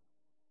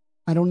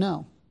 I don't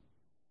know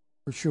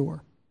for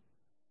sure.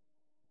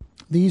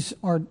 These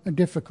are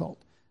difficult.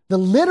 The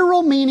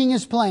literal meaning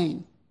is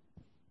plain.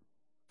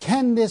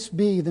 Can this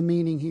be the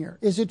meaning here?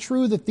 Is it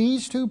true that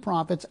these two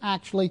prophets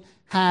actually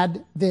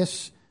had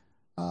this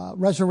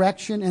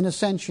resurrection and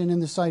ascension in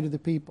the sight of the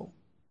people?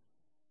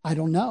 I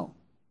don't know.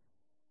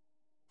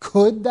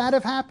 Could that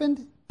have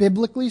happened,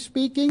 biblically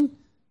speaking?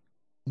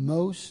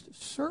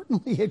 Most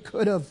certainly it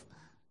could have.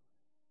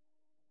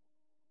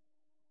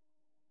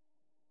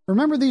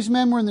 Remember, these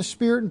men were in the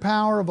spirit and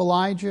power of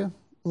Elijah.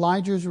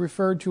 Elijah is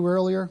referred to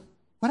earlier.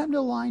 What happened to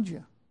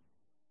Elijah?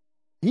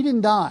 He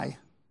didn't die.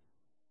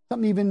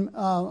 Something even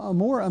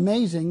more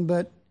amazing,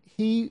 but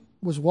he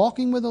was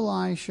walking with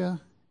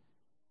Elisha,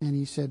 and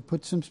he said,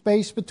 put some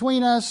space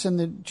between us, and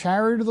the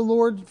chariot of the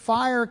Lord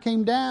fire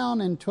came down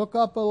and took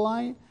up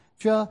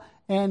Elijah,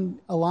 and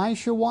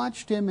Elisha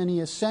watched him, and he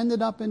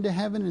ascended up into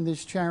heaven in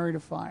this chariot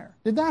of fire.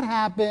 Did that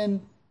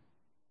happen?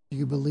 Do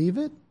you believe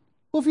it?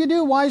 Well, if you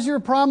do, why is there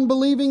a problem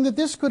believing that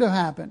this could have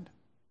happened?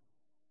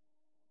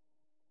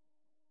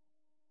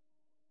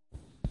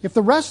 If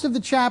the rest of the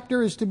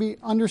chapter is to be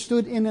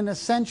understood in an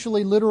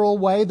essentially literal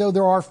way, though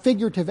there are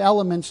figurative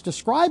elements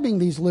describing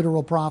these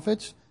literal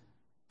prophets,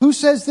 who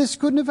says this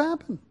couldn't have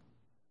happened?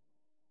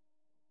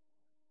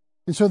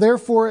 And so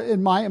therefore,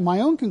 in my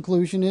own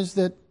conclusion is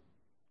that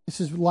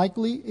this is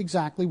likely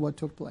exactly what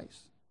took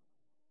place.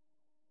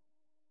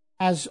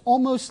 As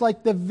almost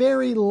like the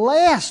very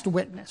last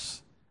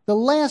witness, the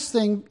last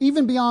thing,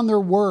 even beyond their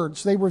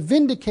words, they were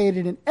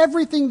vindicated in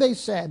everything they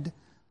said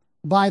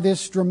by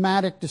this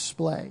dramatic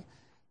display.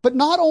 But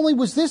not only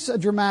was this a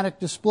dramatic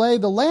display,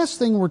 the last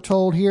thing we're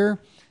told here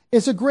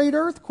is a great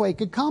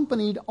earthquake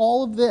accompanied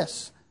all of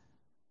this.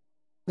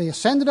 They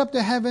ascended up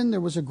to heaven,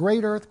 there was a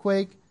great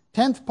earthquake,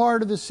 10th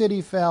part of the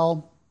city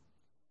fell,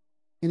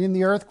 and in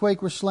the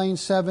earthquake were slain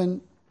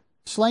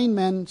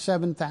men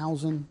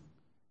 7,000.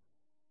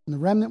 And the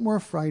remnant were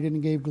affrighted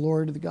and gave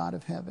glory to the God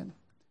of heaven.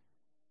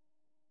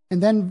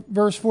 And then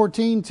verse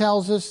 14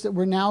 tells us that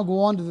we're now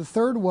go on to the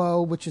third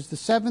woe, which is the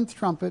seventh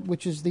trumpet,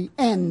 which is the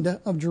end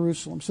of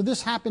Jerusalem. So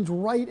this happens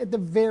right at the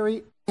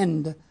very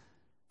end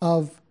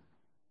of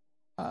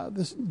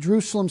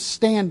Jerusalem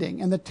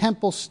standing and the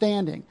temple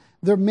standing.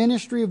 The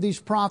ministry of these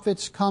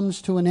prophets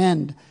comes to an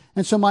end.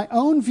 And so my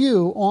own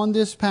view on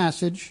this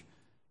passage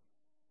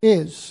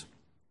is,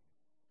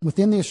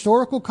 within the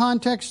historical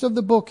context of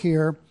the book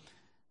here,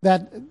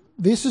 that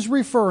this is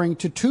referring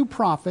to two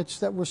prophets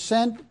that were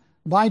sent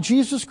by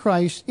Jesus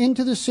Christ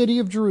into the city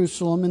of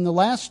Jerusalem in the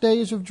last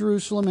days of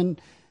Jerusalem in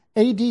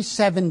AD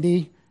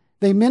 70.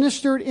 They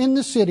ministered in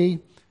the city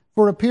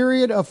for a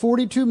period of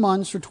 42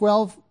 months or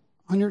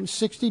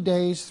 1,260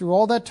 days through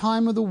all that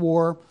time of the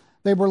war.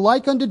 They were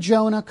like unto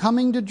Jonah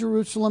coming to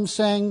Jerusalem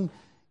saying,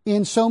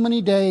 in so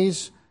many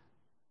days,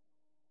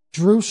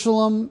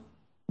 Jerusalem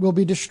will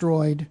be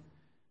destroyed.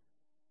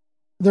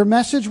 Their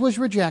message was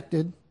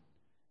rejected.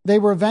 They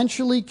were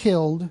eventually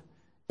killed.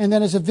 And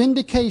then as a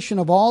vindication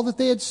of all that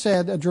they had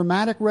said, a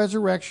dramatic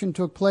resurrection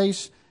took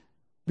place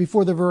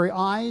before the very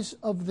eyes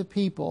of the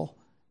people,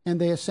 and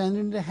they ascended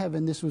into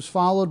heaven. This was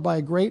followed by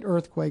a great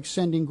earthquake,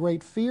 sending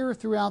great fear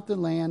throughout the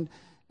land.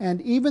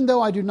 And even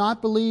though I do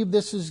not believe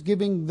this is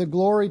giving the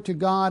glory to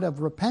God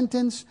of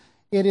repentance,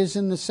 it is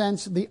in the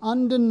sense the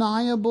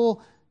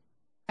undeniable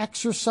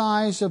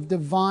exercise of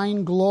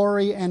divine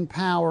glory and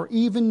power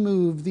even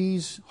moved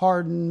these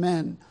hardened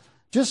men.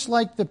 Just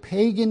like the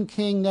pagan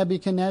king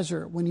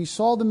Nebuchadnezzar, when he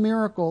saw the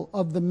miracle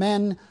of the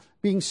men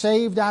being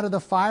saved out of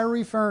the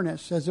fiery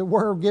furnace, as it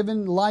were,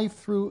 given life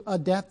through a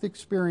death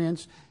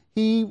experience,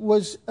 he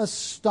was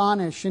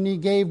astonished and he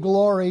gave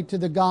glory to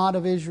the God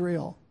of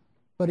Israel.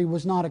 But he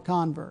was not a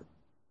convert.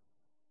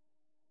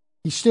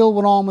 He still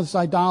went on with his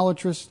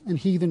idolatrous and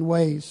heathen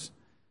ways.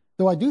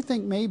 Though I do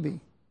think maybe,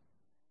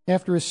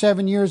 after his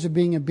 7 years of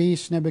being a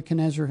beast,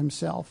 Nebuchadnezzar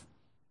himself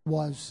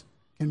was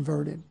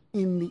converted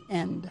in the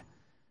end.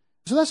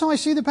 So that's how I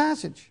see the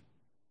passage.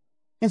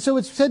 And so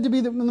it's said to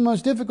be the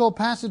most difficult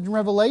passage in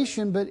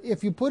Revelation, but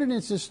if you put it in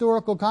its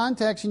historical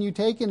context and you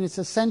take it in its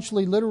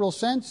essentially literal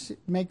sense, it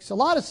makes a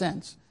lot of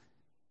sense.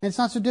 And it's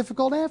not so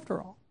difficult after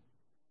all.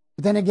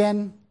 But then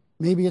again,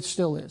 maybe it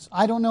still is.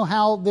 I don't know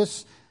how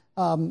this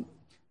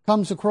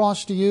comes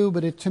across to you,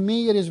 but to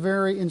me it is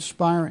very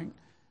inspiring.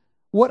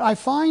 What I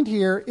find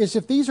here is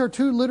if these are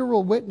two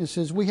literal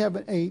witnesses, we have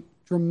a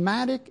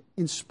dramatic,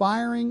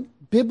 inspiring,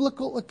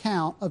 biblical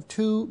account of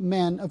two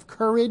men of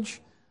courage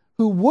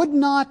who would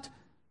not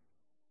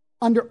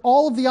under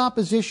all of the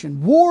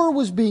opposition. War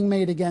was being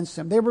made against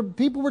them.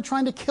 People were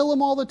trying to kill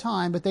him all the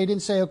time, but they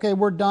didn't say, okay,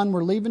 we're done,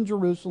 we're leaving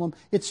Jerusalem,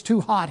 it's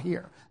too hot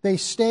here. They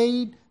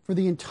stayed for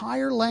the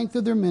entire length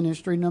of their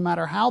ministry, no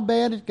matter how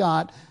bad it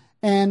got,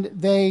 and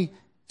they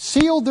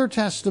sealed their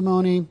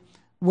testimony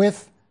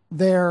with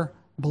their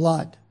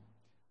blood.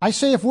 I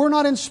say if we're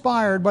not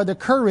inspired by the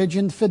courage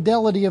and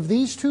fidelity of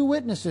these two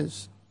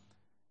witnesses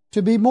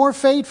to be more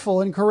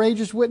faithful and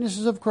courageous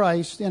witnesses of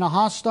Christ in a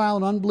hostile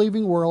and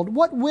unbelieving world,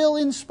 what will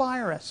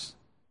inspire us?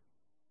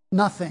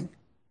 Nothing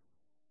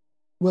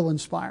will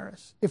inspire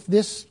us if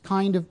this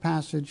kind of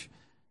passage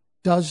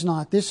does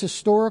not. This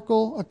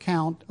historical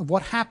account of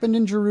what happened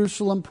in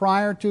Jerusalem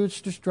prior to its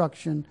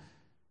destruction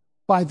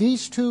by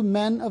these two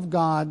men of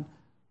God,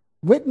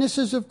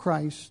 witnesses of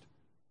Christ,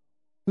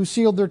 who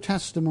sealed their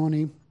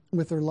testimony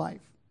with their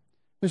life.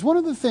 There's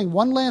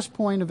one last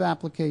point of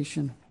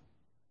application.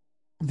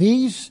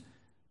 These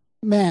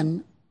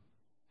men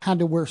had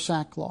to wear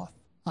sackcloth.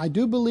 I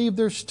do believe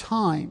there's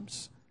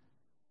times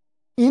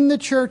in the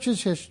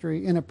church's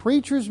history, in a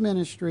preacher's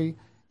ministry,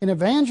 in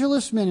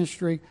evangelist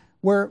ministry,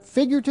 where,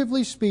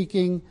 figuratively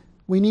speaking,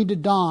 we need to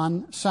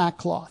don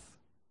sackcloth.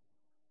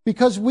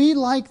 Because we,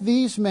 like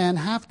these men,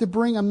 have to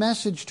bring a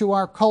message to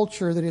our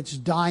culture that it's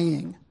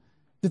dying,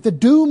 that the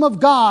doom of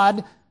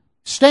God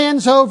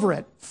stands over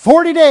it.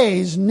 40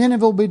 days,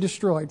 Nineveh will be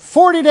destroyed.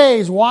 40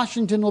 days,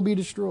 Washington will be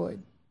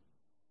destroyed.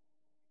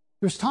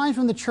 There's times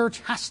when the church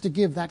has to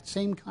give that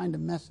same kind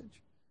of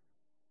message.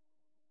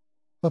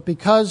 But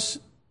because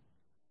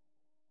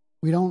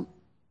we don't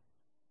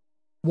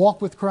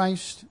walk with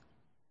Christ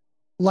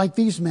like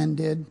these men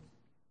did,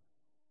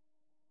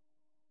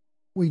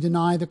 we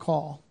deny the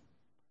call.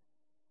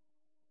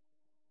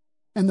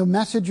 And the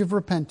message of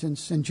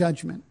repentance and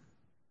judgment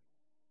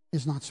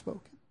is not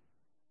spoken.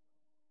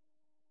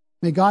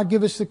 May God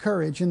give us the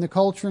courage in the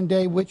culture and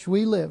day which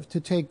we live to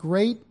take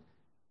great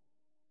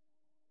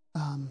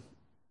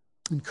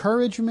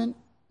encouragement,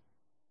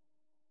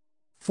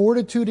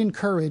 fortitude, and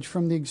courage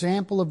from the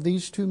example of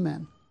these two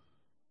men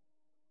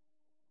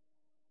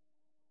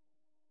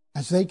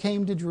as they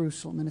came to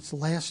Jerusalem in its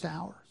last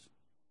hours.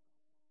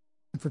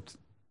 And for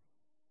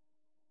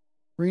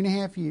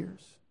 3.5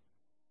 years,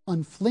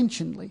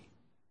 unflinchingly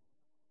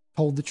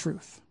told the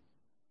truth.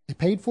 They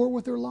paid for it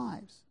with their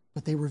lives,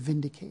 but they were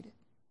vindicated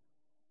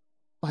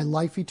by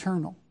life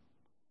eternal.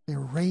 They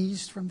were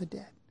raised from the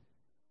dead,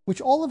 which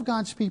all of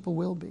God's people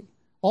will be.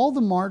 All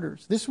the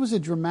martyrs. This was a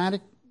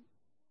dramatic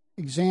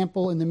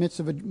example in the midst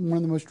of one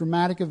of the most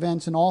dramatic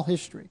events in all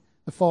history,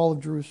 the fall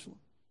of Jerusalem.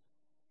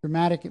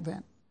 Dramatic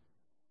event.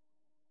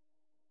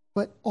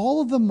 But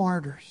all of the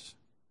martyrs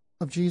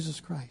of Jesus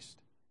Christ,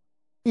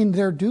 in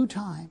their due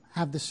time,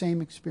 have the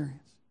same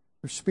experience.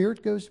 Their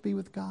spirit goes to be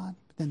with God,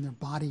 but then their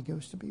body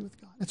goes to be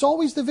with God. It's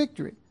always the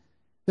victory.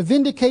 The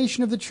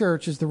vindication of the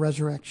church is the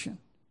resurrection.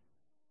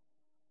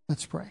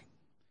 Let's pray.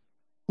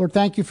 Lord,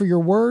 thank you for your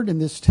word in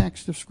this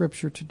text of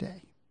Scripture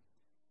today.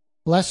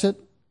 Bless it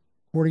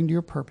according to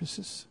your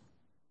purposes,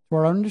 to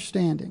our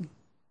understanding,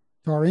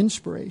 to our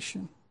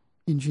inspiration.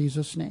 In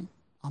Jesus' name,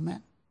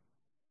 amen.